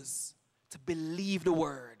refuse to believe the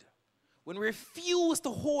word. When we refuse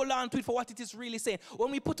to hold on to it for what it is really saying.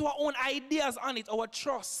 When we put our own ideas on it, our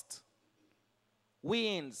trust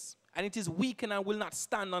wanes. And it is weakened and will not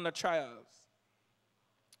stand under trials.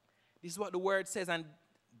 This is what the word says, and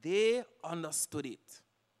they understood it.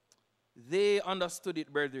 They understood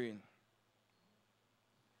it, brethren.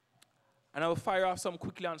 And I will fire off some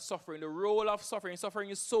quickly on suffering. The role of suffering. Suffering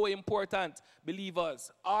is so important, believers.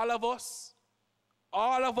 All of us,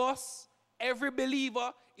 every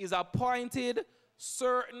believer is appointed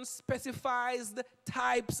certain specified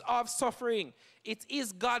types of suffering. It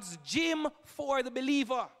is God's gym for the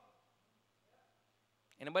believer.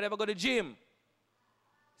 Anybody ever go to the gym?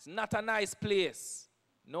 It's not a nice place.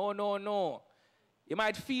 No, no, no. You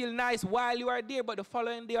might feel nice while you are there, but the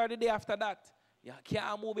following day or the day after that, you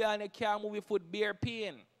can't move your hand, you can't move your foot, bare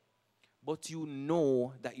pain. But you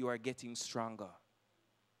know that you are getting stronger.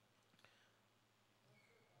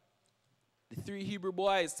 The 3 Hebrew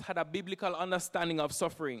boys had a biblical understanding of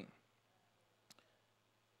suffering.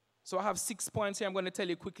 So I have 6 points here I'm going to tell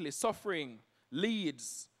you quickly. Suffering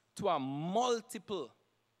leads to a multiple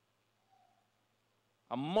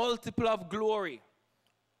of glory.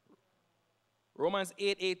 Romans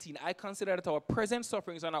 8:18, I consider that our present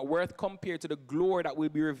sufferings are not worth compared to the glory that will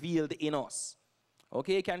be revealed in us.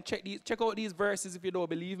 Okay, you can check out these verses if you don't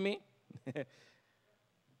believe me.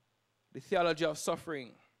 The theology of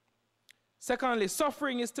suffering. Secondly,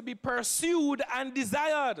 suffering is to be pursued and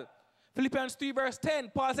desired. Philippians 3 verse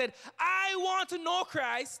 10, Paul said, I want to know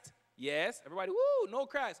Christ. Yes, everybody, woo, know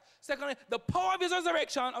Christ. Secondly, the power of his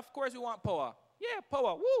resurrection. Of course we want power. Yeah,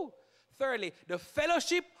 power, woo. Thirdly, the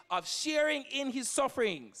fellowship of sharing in his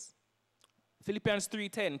sufferings. Philippians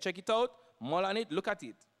 3:10, check it out, mull on it, look at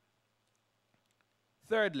it.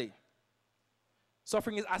 Thirdly,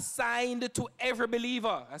 suffering is assigned to every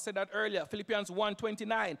believer. I said that earlier, Philippians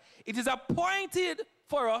 1:29. It is appointed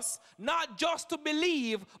for us not just to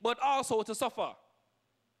believe, but also to suffer.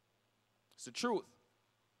 It's the truth.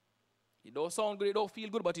 It don't sound good, it don't feel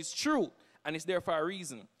good, but it's true, and it's there for a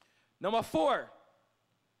reason. Number 4,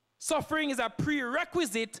 suffering is a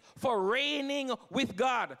prerequisite for reigning with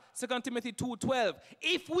God. 2 Timothy 2:12.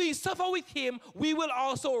 If we suffer with him, we will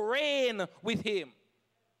also reign with him.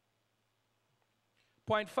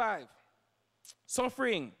 Point 5,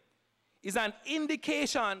 suffering is an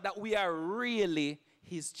indication that we are really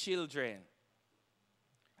his children.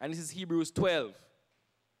 And this is Hebrews 12.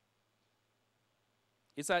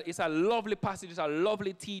 It's a lovely passage, it's a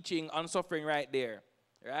lovely teaching on suffering right there.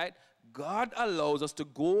 Right? God allows us to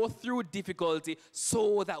go through difficulty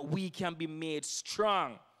so that we can be made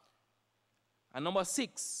strong. And number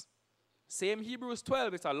 6, same Hebrews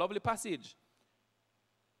 12, it's a lovely passage.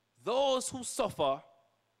 Those who suffer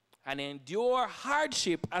and endure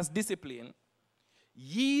hardship as discipline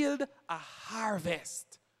yield a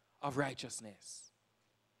harvest of righteousness.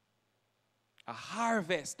 A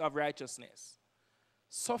harvest of righteousness.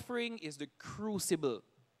 Suffering is the crucible.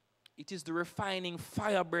 It is the refining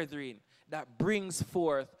fire, brethren, that brings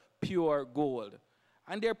forth pure gold.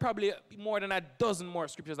 And there are probably more than a dozen more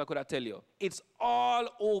scriptures I could have tell you. It's all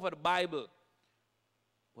over the Bible.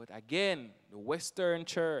 But again, the Western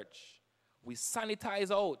church, we sanitize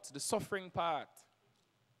out the suffering part.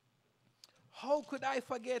 How could I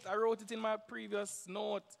forget? I wrote it in my previous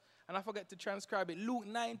note, and I forgot to transcribe it. Luke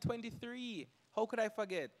 9:23. How could I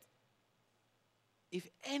forget? If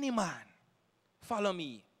any man follow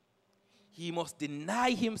me, he must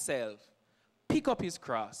deny himself, pick up his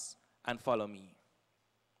cross, and follow me.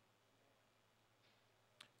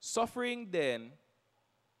 Suffering, then,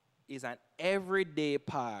 is an everyday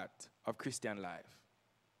part of Christian life.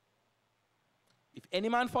 If any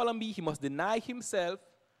man follow me, he must deny himself,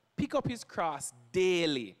 pick up his cross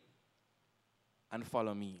daily, and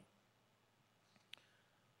follow me.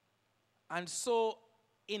 And so,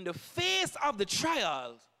 in the face of the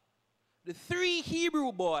trials, the 3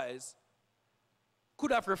 Hebrew boys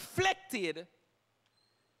could have reflected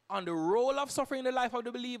on the role of suffering in the life of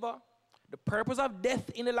the believer, the purpose of death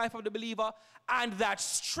in the life of the believer, and that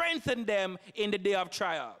strengthened them in the day of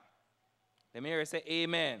trial. Let me hear you say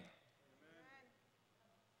amen.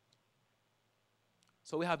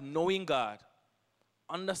 So we have knowing God,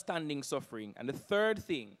 understanding suffering, and the third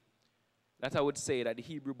thing that I would say that the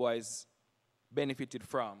Hebrew boys benefited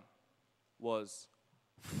from was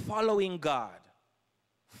following God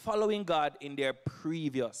in their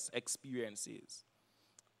previous experiences.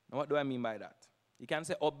 Now, what do I mean by that? You can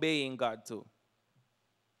say obeying God too.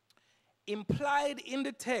 Implied in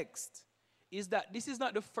the text is that this is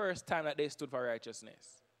not the first time that they stood for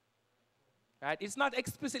righteousness. Right? It's not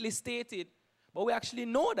explicitly stated, but we actually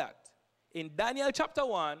know that. In Daniel chapter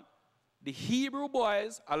 1, the Hebrew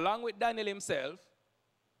boys, along with Daniel himself,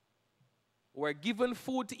 were given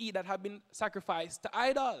food to eat that had been sacrificed to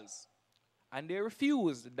idols. And they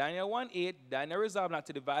refused. Daniel 1:8, Daniel resolved not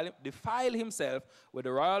to defile himself with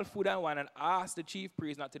the royal food and wine and asked the chief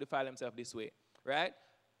priest not to defile himself this way. Right?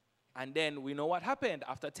 And then we know what happened.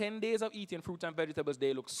 After 10 days of eating fruit and vegetables,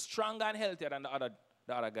 they looked stronger and healthier than the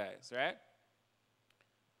other guys. Right?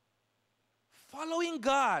 Following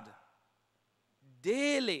God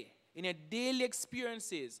daily, in your daily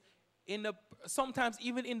experiences, sometimes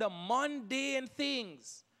even in the mundane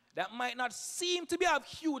things, that might not seem to be of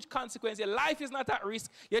huge consequence. Your life is not at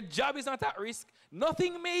risk. Your job is not at risk.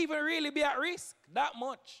 Nothing may even really be at risk that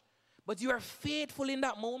much. But you are faithful in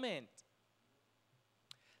that moment.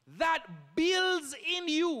 That builds in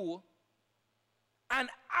you an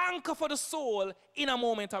anchor for the soul in a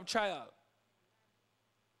moment of trial.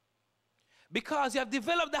 Because you have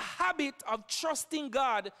developed the habit of trusting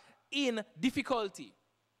God in difficulty.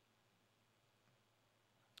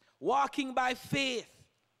 Walking by faith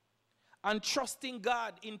and trusting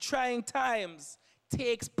God in trying times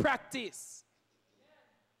takes practice.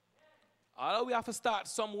 Although we have to start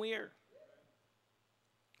somewhere.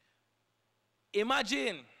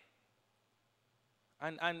 Imagine,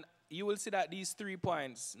 and you will see that these 3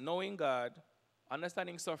 points, knowing God,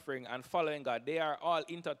 understanding suffering, and following God, they are all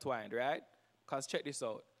intertwined, right? Because check this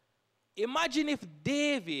out. Imagine if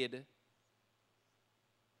David,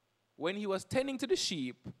 when he was tending to the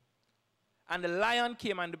sheep, and the lion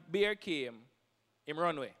came and the bear came, him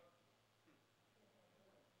run away.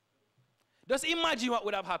 Just imagine what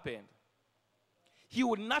would have happened. He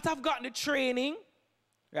would not have gotten the training,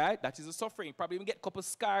 right? That is the suffering. Probably even get a couple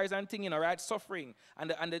scars and things, right? Suffering.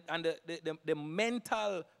 And the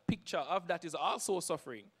mental picture of that is also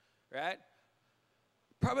suffering, right?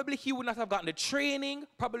 Probably he would not have gotten the training.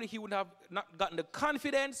 Probably he would have not gotten the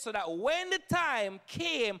confidence so that when the time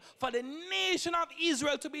came for the nation of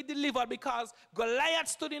Israel to be delivered because Goliath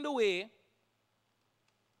stood in the way,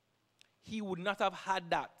 he would not have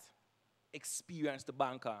had that experience to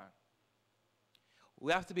bank on.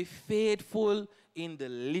 We have to be faithful in the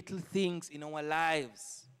little things in our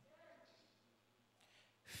lives.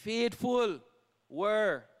 Faithful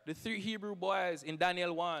were the 3 Hebrew boys in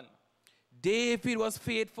Daniel 1. David was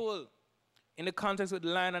faithful in the context with the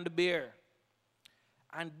lion and the bear.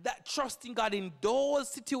 And that trusting God in those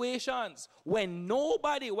situations when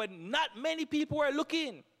not many people were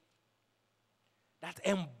looking, that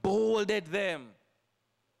emboldened them.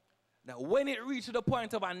 That when it reached the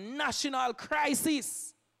point of a national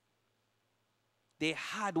crisis, they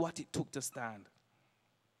had what it took to stand.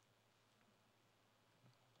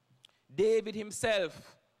 David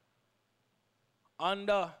himself,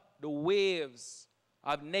 under the waves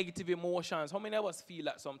of negative emotions. How many of us feel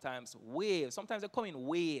that sometimes? Waves. Sometimes they come in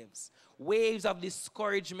waves. Waves of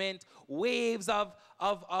discouragement. Waves of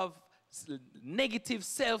negative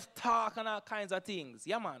self-talk and all kinds of things.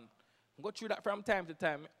 Yeah, man. Go through that from time to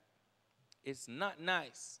time. It's not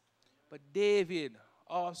nice. But David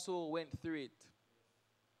also went through it.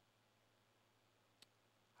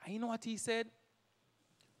 And you know what he said?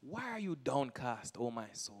 Why are you downcast, O my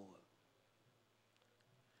soul?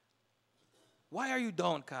 Why are you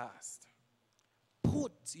downcast?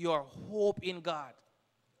 Put your hope in God.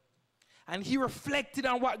 And he reflected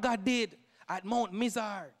on what God did at Mount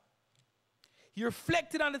Mizar. He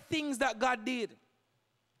reflected on the things that God did.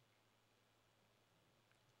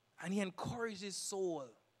 And he encouraged his soul.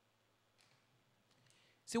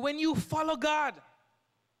 See, when you follow God,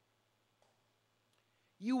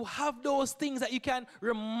 you have those things that you can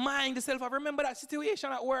remind yourself of. Remember that situation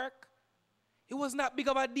at work? It was not big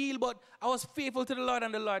of a deal, but I was faithful to the Lord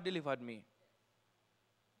and the Lord delivered me.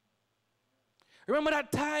 Remember that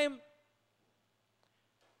time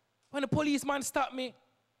when the policeman stopped me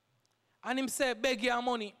and him said, beg your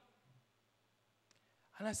money.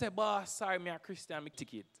 And I said, boss, sorry, me a Christian, me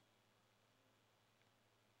ticket.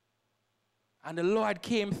 And the Lord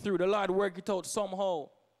came through. The Lord worked it out somehow.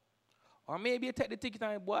 Or maybe you take the ticket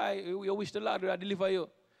and, boy, you wish the Lord would deliver you.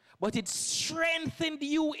 But it strengthened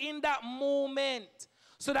you in that moment.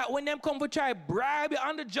 So that when them come to try bribe you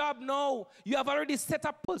on the job now, you have already set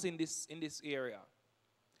up pulse in this area.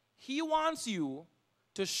 He wants you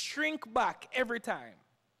to shrink back every time.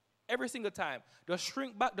 Every single time. Just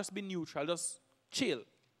shrink back, just be neutral, just chill.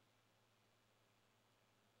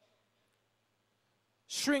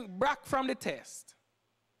 Shrink back from the test.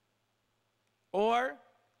 Or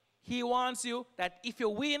he wants you that if you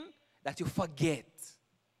win, that you forget.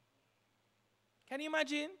 Can you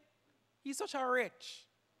imagine? He's such a wretch.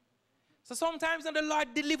 So sometimes when the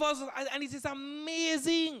Lord delivers us, and it is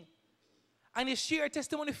amazing. And you share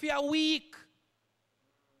testimony for a week.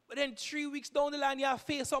 But then 3 weeks down the line, you have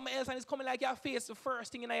faced something else, and it's coming like you have faced the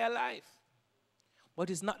first thing in your life. But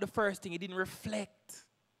it's not the first thing. You didn't reflect.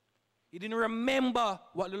 You didn't remember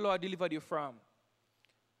what the Lord delivered you from.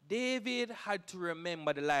 David had to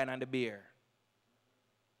remember the lion and the bear.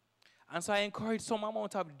 And so I encourage some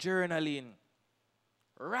amount of journaling.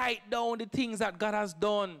 Write down the things that God has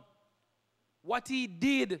done. What he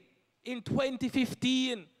did in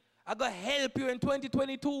 2015. I'm going to help you in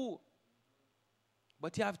 2022.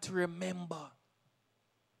 But you have to remember.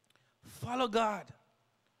 Follow God.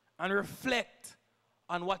 and reflect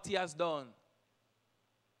on what he has done.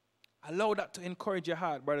 Allow that to encourage your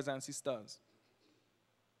heart, brothers and sisters.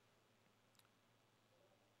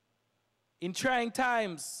 In trying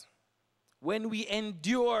times, when we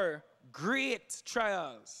endure great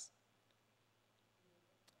trials,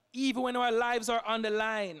 even when our lives are on the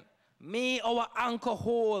line, may our anchor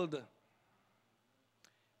hold.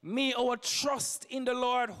 May our trust in the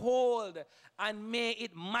Lord hold, and may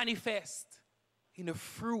it manifest in the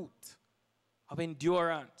fruit of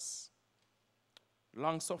endurance,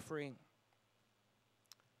 long-suffering.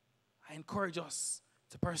 I encourage us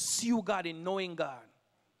to pursue God in knowing God,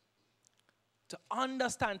 to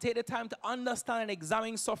understand, take the time to understand and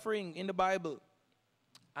examine suffering in the Bible,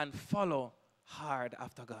 and follow hard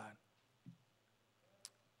after God.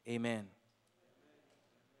 Amen.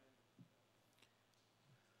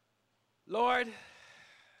 Lord,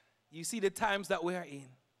 you see the times that we are in.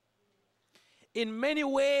 In many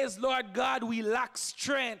ways, Lord God, we lack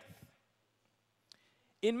strength.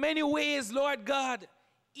 In many ways, Lord God,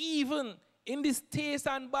 even in this taste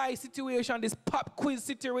and buy situation, this pop quiz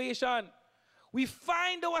situation, we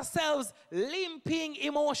find ourselves limping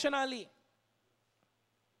emotionally.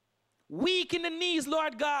 Weak in the knees,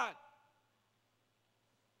 Lord God,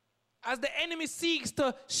 as the enemy seeks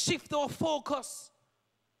to shift our focus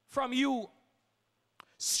from you.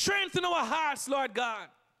 Strengthen our hearts, Lord God.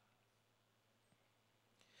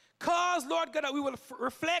 Cause, Lord God, that we will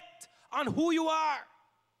reflect on who you are,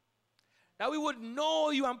 that we would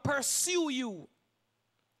know you and pursue you,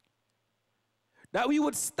 that we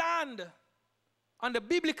would stand on the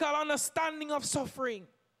biblical understanding of suffering,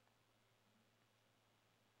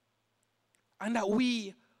 and that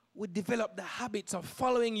we would develop the habits of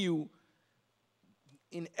following you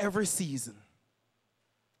in every season.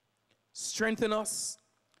 Strengthen us,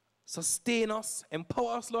 sustain us,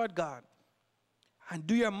 empower us, Lord God, and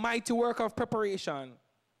do your mighty work of preparation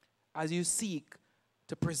as you seek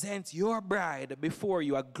to present your bride before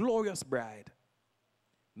you, a glorious bride,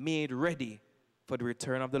 made ready for the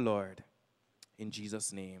return of the Lord. In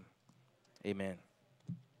Jesus' name, amen.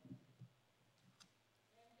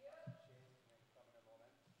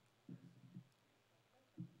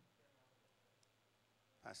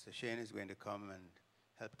 Pastor Shane is going to come and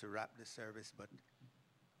help to wrap the service, but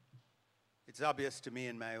it's obvious to me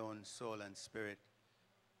in my own soul and spirit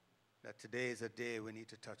that today is a day we need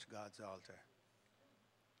to touch God's altar.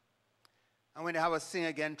 And when I was sing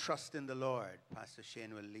again, Trust in the Lord, Pastor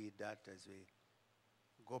Shane will lead that as we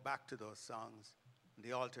go back to those songs.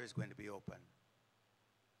 The altar is going to be open.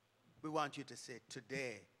 We want you to say,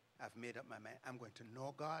 today I've made up my mind. I'm going to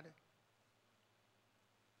know God.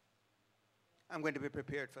 I'm going to be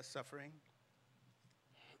prepared for suffering.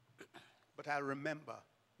 But I'll remember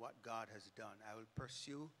what God has done. I will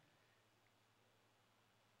pursue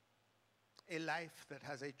a life that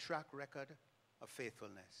has a track record of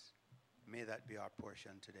faithfulness. May that be our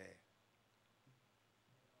portion today.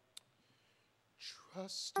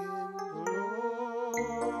 Trust in the Lord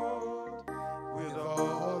with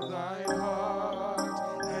all thine heart,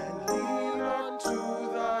 and lean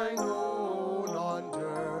unto thine own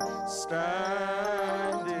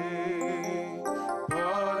understanding.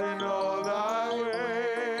 But in all thy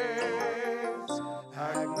ways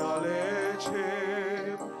acknowledge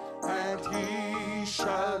him, and he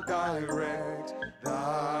shall direct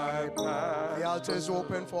thy path. The altar is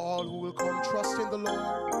open for all who will come. Trust in the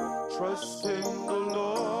Lord. Trust in the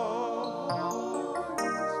Lord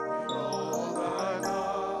with all thine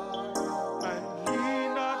heart, and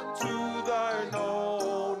lean not to thine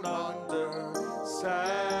own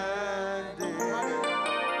understanding.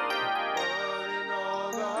 But in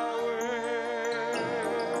all thy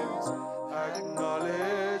ways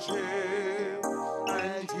acknowledge him,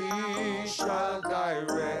 and he shall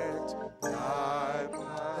direct thy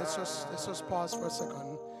path. Let's just pause for a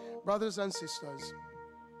second. Brothers and sisters,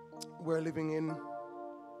 we're living in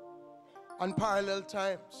unparalleled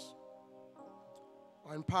times.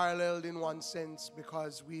 Unparalleled in one sense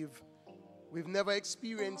because we've never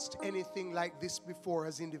experienced anything like this before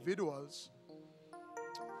as individuals,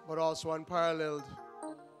 but also unparalleled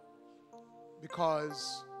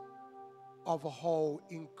because of how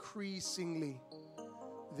increasingly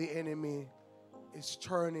the enemy is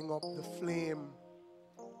turning up the flame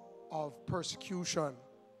of persecution.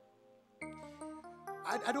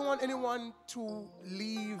 I don't want anyone to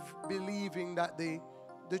leave believing that the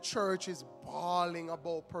church is bawling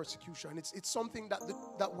about persecution. It's something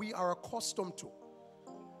that we are accustomed to.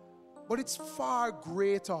 But it's far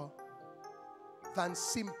greater than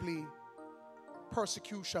simply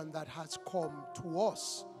persecution that has come to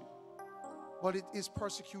us. But it is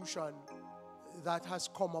persecution that has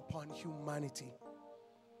come upon humanity.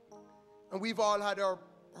 And we've all had our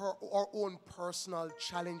own personal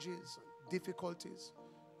challenges, difficulties,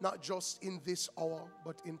 not just in this hour,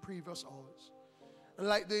 but in previous hours. And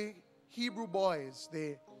like the Hebrew boys,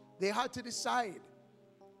 they had to decide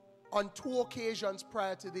on 2 occasions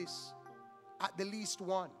prior to this, at the least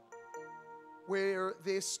one, where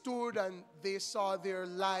they stood and they saw their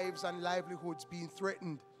lives and livelihoods being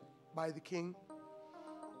threatened by the king,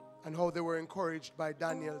 and how they were encouraged by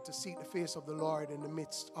Daniel to seek the face of the Lord in the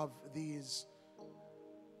midst of these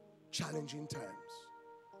challenging times.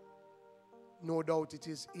 No doubt it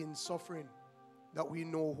is in suffering that we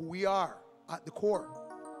know who we are at the core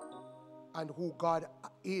and who God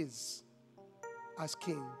is as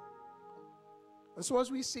King. And so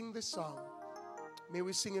as we sing this song, may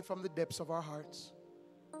we sing it from the depths of our hearts.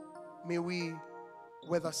 May we,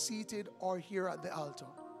 whether seated or here at the altar,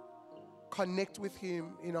 connect with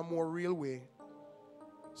Him in a more real way,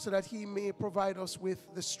 so that He may provide us with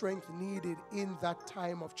the strength needed in that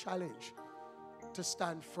time of challenge to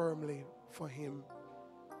stand firmly for Him.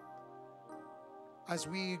 As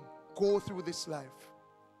we go through this life,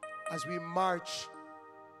 as we march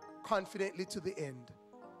confidently to the end,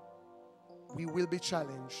 we will be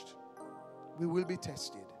challenged. We will be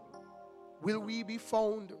tested. Will we be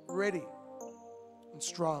found ready and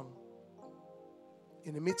strong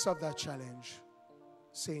in the midst of that challenge,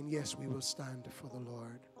 saying, yes, we will stand for the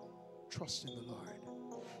Lord. Trust in the Lord.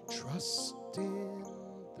 Trust in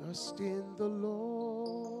the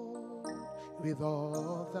Lord with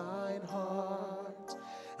all thine heart,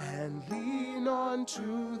 and lean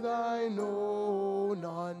unto thine own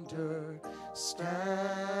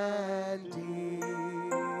understanding.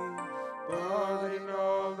 But in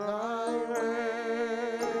all thy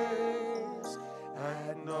ways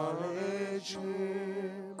acknowledge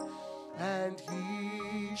Him, and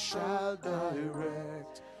He shall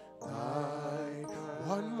direct thy.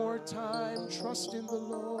 One more time, trust in the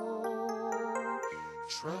Lord.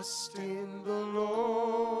 Trust in the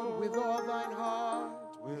Lord with all thine heart,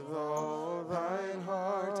 with all thine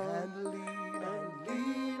heart, and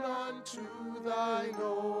lean unto thine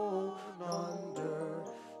own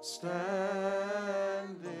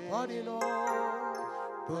understanding. But in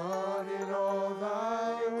all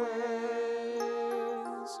thy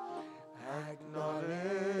ways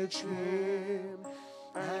acknowledge Him,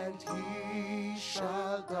 and He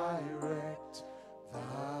shall direct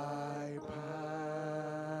thy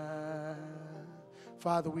path.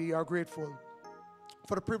 Father, we are grateful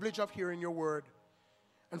for the privilege of hearing your word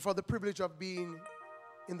and for the privilege of being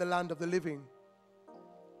in the land of the living.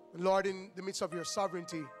 And Lord, in the midst of your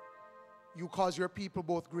sovereignty, you cause your people,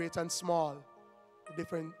 both great and small, the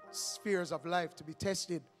different spheres of life, to be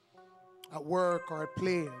tested at work or at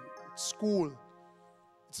play, at school.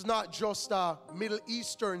 It's not just a Middle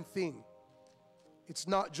Eastern thing. It's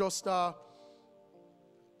not just a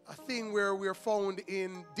thing where we're found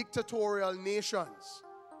in dictatorial nations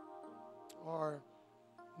or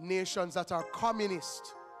nations that are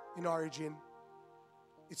communist in origin.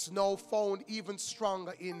 It's now found even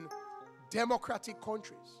stronger in democratic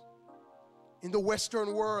countries, in the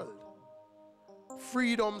Western world.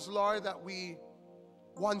 Freedoms, Lord, that we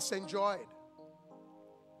once enjoyed.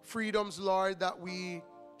 Freedoms, Lord, that we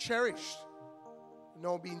cherished,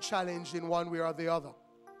 now being challenged in one way or the other.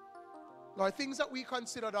 Lord, things that we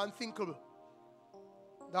considered unthinkable,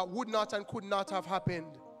 that would not and could not have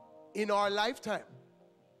happened in our lifetime,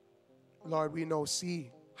 Lord, we now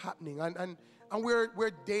see happening. And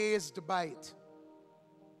we're dazed by it.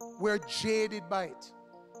 We're jaded by it.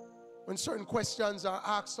 When certain questions are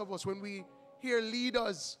asked of us, when we hear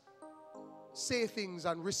leaders say things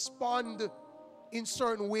and respond in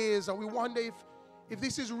certain ways, and we wonder if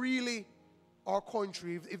this is really our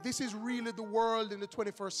country, if this is really the world in the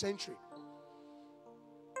 21st century.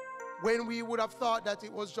 When we would have thought that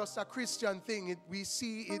it was just a Christian thing, we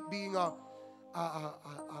see it being a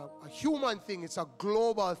human thing. It's a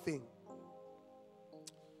global thing.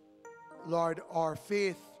 Lord, our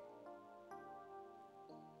faith,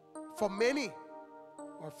 for many,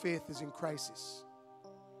 our faith is in crisis.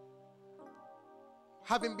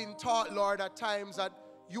 Having been taught, Lord, at times that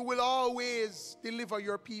you will always deliver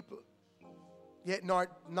your people, yet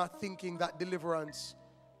not thinking that deliverance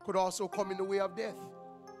could also come in the way of death.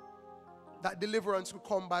 That deliverance would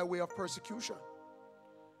come by way of persecution.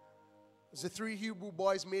 As the 3 Hebrew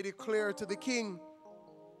boys made it clear to the king,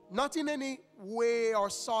 not in any way or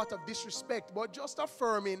sort of disrespect, but just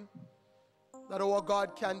affirming that our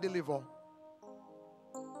God can deliver.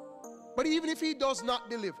 But even if He does not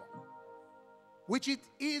deliver, which it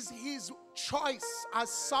is His choice as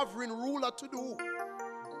sovereign ruler to do,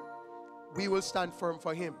 we will stand firm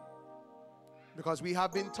for him, because we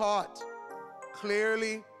have been taught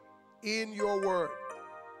clearly in your word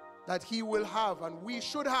that he will have, and we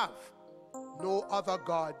should have, no other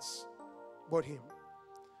gods but him.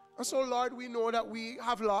 And so, Lord, we know that we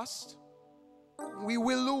have lost, we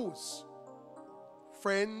will lose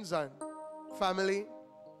friends and family,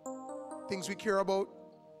 things we care about.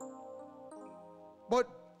 But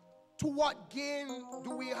to what gain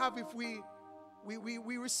do we have if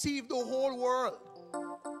we receive the whole world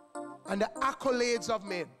and the accolades of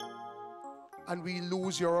men, and we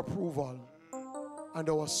lose your approval and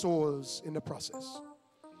our souls in the process?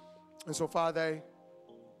 And so, Father, I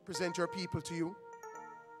present your people to you.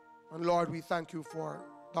 And Lord, we thank you for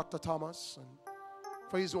Dr. Thomas and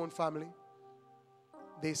for his own family.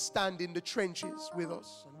 They stand in the trenches with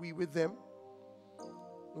us, and we with them.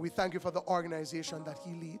 And we thank you for the organization that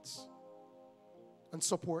he leads and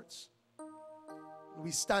supports. And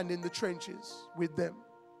we stand in the trenches with them.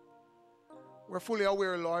 We're fully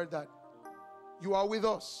aware, Lord, that you are with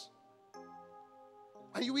us.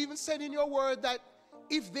 And you even said in your word that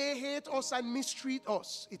if they hate us and mistreat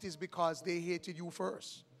us, it is because they hated you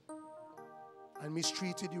first and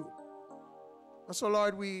mistreated you. And so,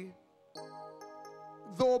 Lord, we,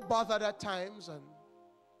 though bothered at times and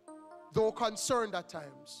though concerned at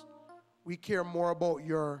times, we care more about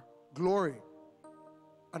your glory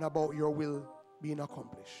and about your will being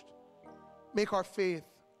accomplished. Make our faith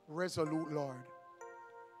resolute, Lord.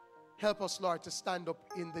 Help us, Lord, to stand up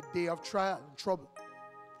in the day of trial and trouble.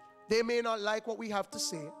 They may not like what we have to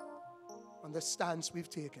say and the stance we've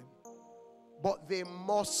taken, but they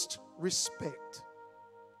must respect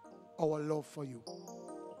our love for you.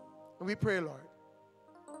 And we pray, Lord,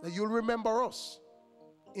 that you'll remember us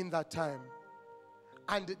in that time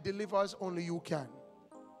and deliver us only you can.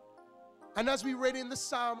 And as we read in the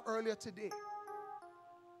psalm earlier today,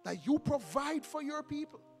 that you provide for your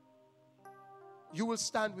people. You will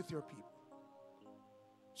stand with your people.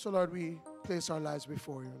 So, Lord, we place our lives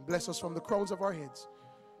before you and bless us from the crowns of our heads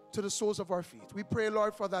to the soles of our feet. We pray,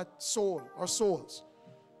 Lord, for that soul, our souls,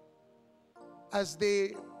 as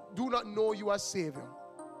they do not know you as Savior.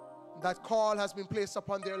 That call has been placed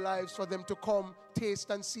upon their lives for them to come, taste,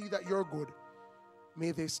 and see that you're good.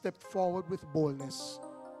 May they step forward with boldness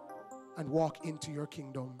and walk into your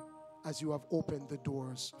kingdom as you have opened the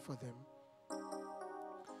doors for them.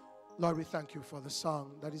 Lord, we thank you for the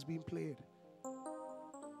song that is being played,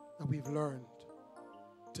 that we've learned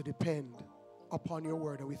to depend upon your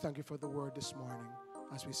word. And we thank you for the word this morning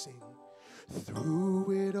as we sing.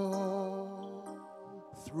 Through it all,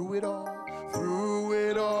 through it all, through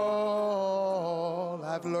it all,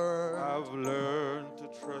 I've learned to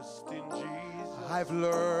trust in Jesus. I've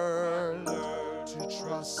learned to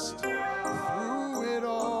trust through it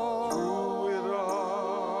all, Through it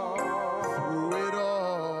all, through it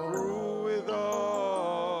all, through it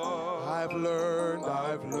all, I've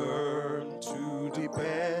learned to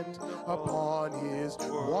depend upon his.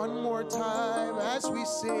 One more time as we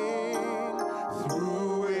sing,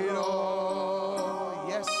 through it all,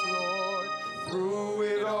 yes, Lord, through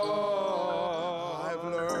it all, I've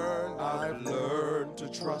learned to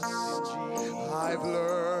trust in Jesus. I've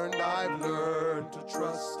learned to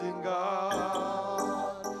trust in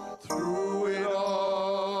God. Through it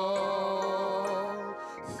all,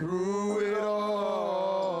 through it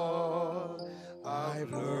all,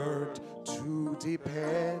 I've learned to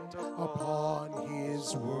depend upon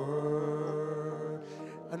his word.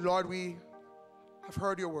 And Lord, we have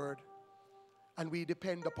heard your word and we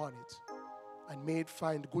depend upon it, and may it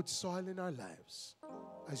find good soil in our lives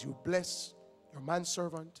as you bless your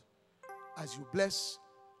manservant, as you bless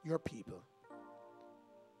your people.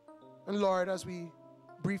 And Lord, as we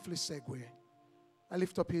briefly segue, I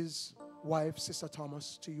lift up his wife, Sister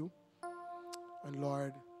Thomas, to you. And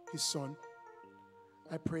Lord, his son,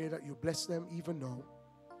 I pray that you bless them even now,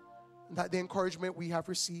 and that the encouragement we have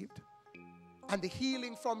received and the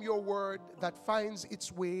healing from your word that finds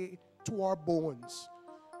its way to our bones,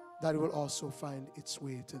 that it will also find its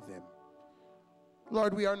way to them.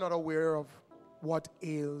 Lord, we are not aware of what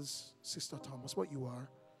ails Sister Thomas, but you are.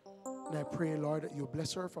 And I pray, Lord, that you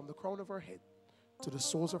bless her from the crown of her head to the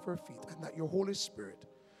soles of her feet, and that your Holy Spirit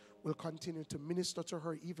will continue to minister to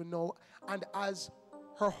her even now, and as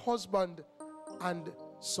her husband and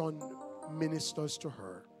son ministers to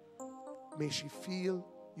her, may she feel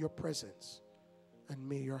your presence, and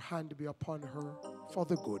may your hand be upon her for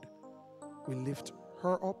the good. We lift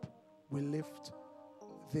her up. We lift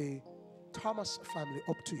the Thomas family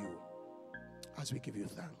up to you as we give you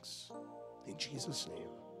thanks. In Jesus' name,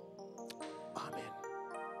 amen.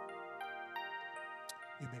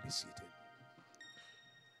 You may be seated.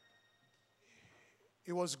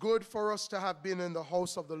 It was good for us to have been in the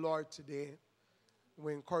house of the Lord today.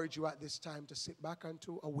 We encourage you at this time to sit back and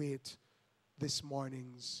to await this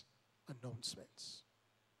morning's announcements.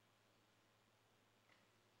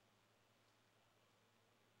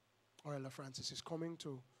 Orella Francis is coming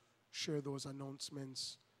to share those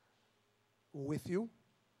announcements with you.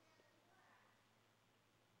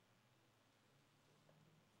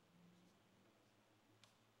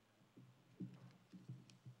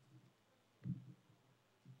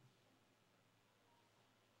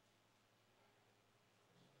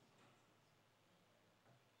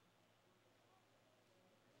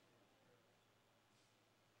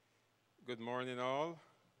 Good morning, all.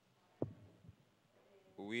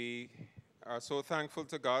 We are so thankful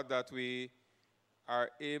to God that we are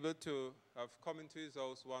able to have come into his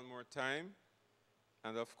house one more time.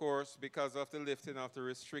 And of course, because of the lifting of the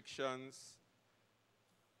restrictions,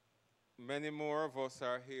 many more of us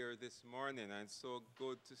are here this morning. And it's so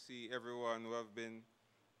good to see everyone who have been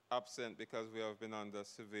absent because we have been under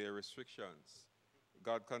severe restrictions.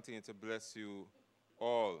 God continue to bless you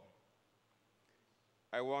all.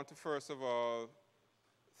 I want to first of all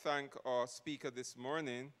thank our speaker this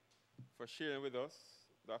morning for sharing with us.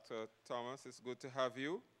 Dr. Thomas, it's good to have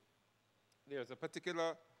you. There's a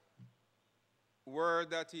particular word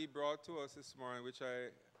that he brought to us this morning which I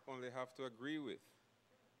only have to agree with.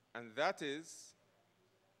 And that is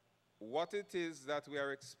what it is that we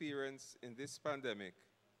are experiencing in this pandemic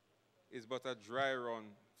is but a dry run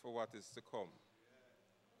for what is to come.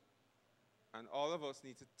 And all of us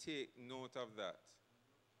need to take note of that.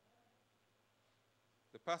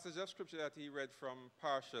 The passage of scripture that he read from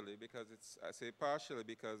partially, because I say partially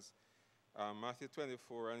because Matthew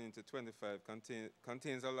 24 and into 25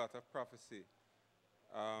 contains a lot of prophecy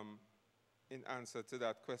in answer to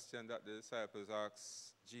that question that the disciples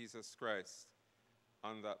asked Jesus Christ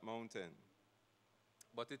on that mountain.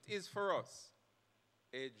 But it is for us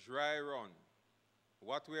a dry run,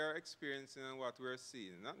 what we are experiencing and what we are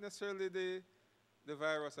seeing. Not necessarily the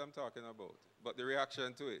virus I'm talking about, but the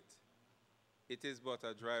reaction to it. It is but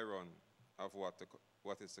a dry run of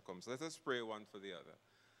what is to come. So let us pray one for the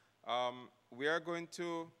other. We are going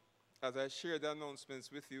to, as I share the announcements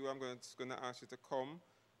with you, I'm going to ask you to come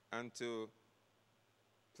and to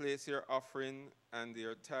place your offering and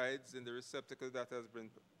your tithes in the receptacle that has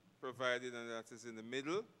been provided and that is in the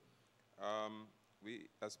middle. We,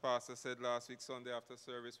 as Pastor said last week, Sunday after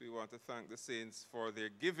service, we want to thank the saints for their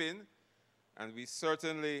giving, and we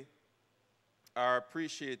certainly are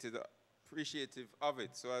appreciative of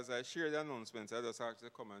it. So as I share the announcements, I just ask you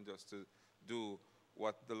to come and just to do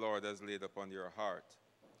what the Lord has laid upon your heart.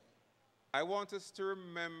 I want us to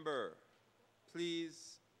remember,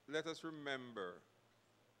 please let us remember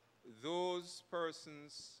those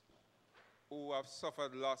persons who have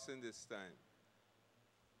suffered loss in this time.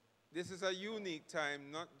 This is a unique time,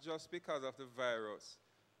 not just because of the virus.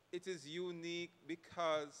 It is unique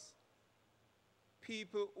because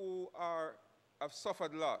people who have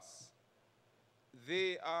suffered loss,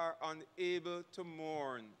 they are unable to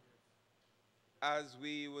mourn as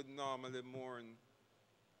we would normally mourn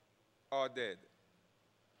our dead.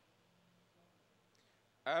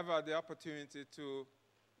 I have had the opportunity to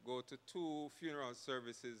go to 2 funeral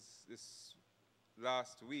services this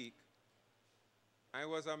last week. And it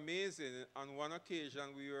was amazing. On one occasion,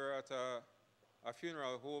 we were at a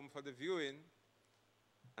funeral home for the viewing,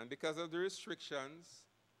 and because of the restrictions,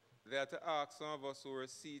 they had to ask some of us who were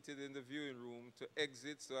seated in the viewing room to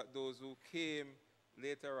exit so that those who came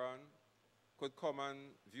later on could come and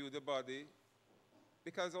view the body,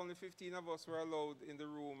 because only 15 of us were allowed in the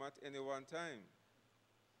room at any one time,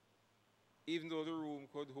 even though the room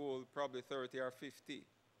could hold probably 30 or 50.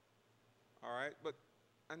 All right?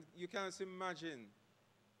 And you can just imagine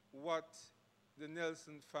what the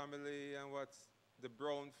Nelson family and what the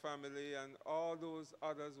Brown family and all those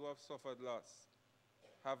others who have suffered loss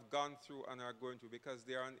have gone through and are going through, because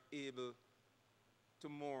they are unable to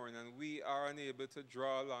mourn, and we are unable to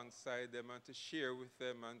draw alongside them and to share with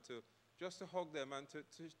them and to just to hug them and to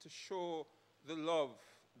show the love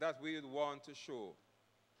that we would want to show.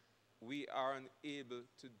 We are unable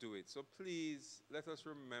to do it. So please let us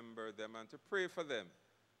remember them and to pray for them,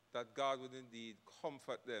 that God would indeed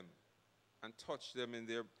comfort them and touch them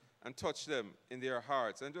in their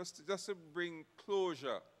hearts, and just to bring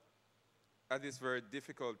closure at this very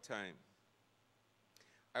difficult time.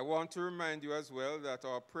 I want to remind you as well that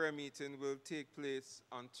our prayer meeting will take place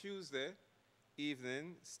on Tuesday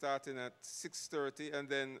evening, starting at 6:30, and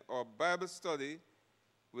then our Bible study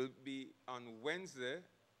will be on Wednesday.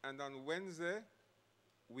 And on Wednesday,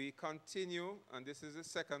 we continue, and this is the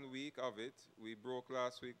second week of it. We broke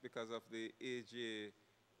last week because of the AJ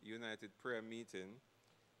United Prayer Meeting.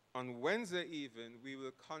 On Wednesday evening, we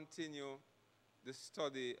will continue the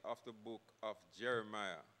study of the book of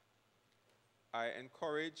Jeremiah. I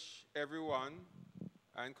encourage everyone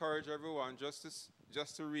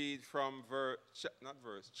just to read from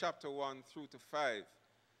chapter 1 through to 5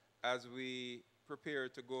 as we prepare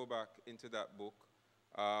to go back into that book.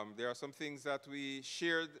 There are some things that we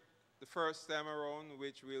shared the first time around,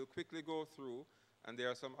 which we'll quickly go through, and there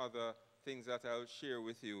are some other things that I'll share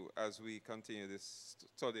with you as we continue this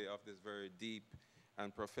study of this very deep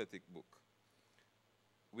and prophetic book.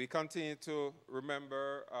 We continue to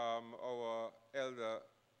remember our elder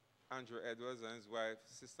Andrew Edwards and his wife,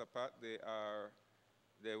 Sister Pat.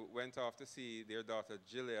 They went off to see their daughter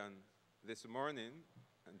Jillian this morning,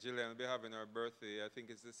 and Jillian will be having her birthday. I think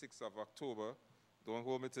it's the 6th of October. Don't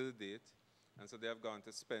hold me to the date. And so they have gone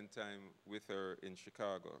to spend time with her in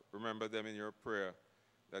Chicago. Remember them in your prayer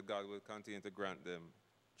that God will continue to grant them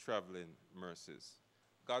traveling mercies.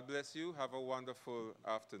 God bless you. Have a wonderful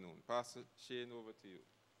afternoon. Pastor Shane, over to you.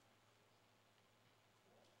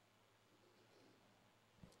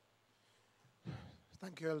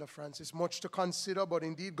 Thank you, Elder Francis. Much to consider, but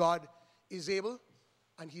indeed God is able,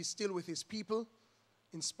 and he's still with his people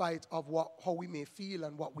in spite of how we may feel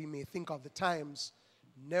and what we may think of the times.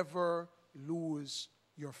 Never lose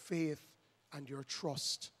your faith and your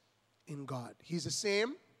trust in God. He's the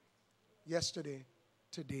same yesterday,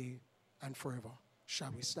 today, and forever.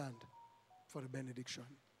 Shall we stand for the benediction?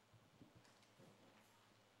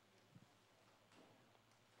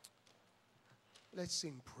 Let's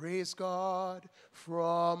sing, praise God,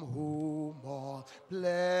 from whom all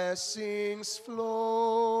blessings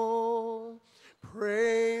flow.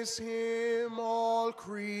 Praise him, all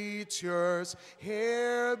creatures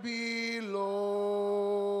here below.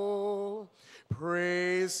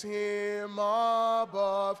 Praise him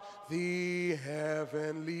above the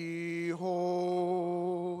heavenly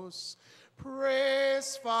hosts.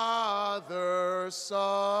 Praise Father,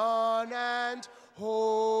 Son, and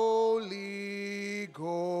Holy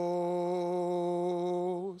Ghost.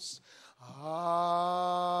 Amen.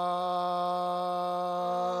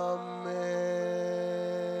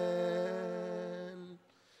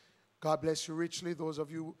 God bless you richly. Those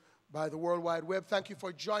of you by the World Wide Web, thank you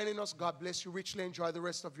for joining us. God bless you richly. Enjoy the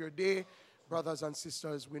rest of your day. Brothers and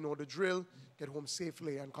sisters, we know the drill. Get home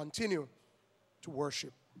safely and continue to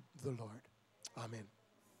worship the Lord. Amen.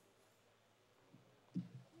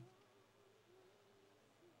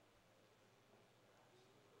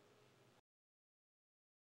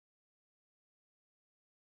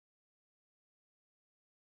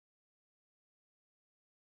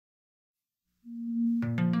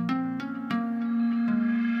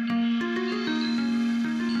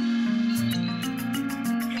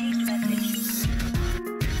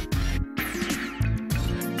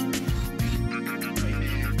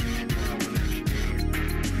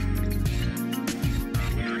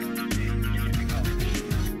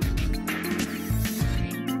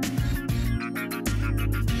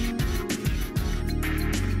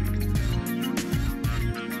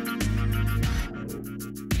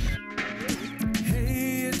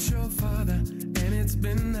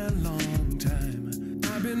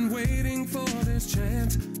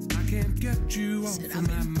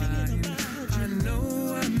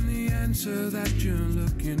 That you're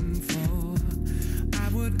looking for. I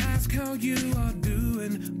would ask how you are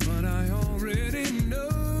doing, but I already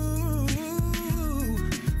know.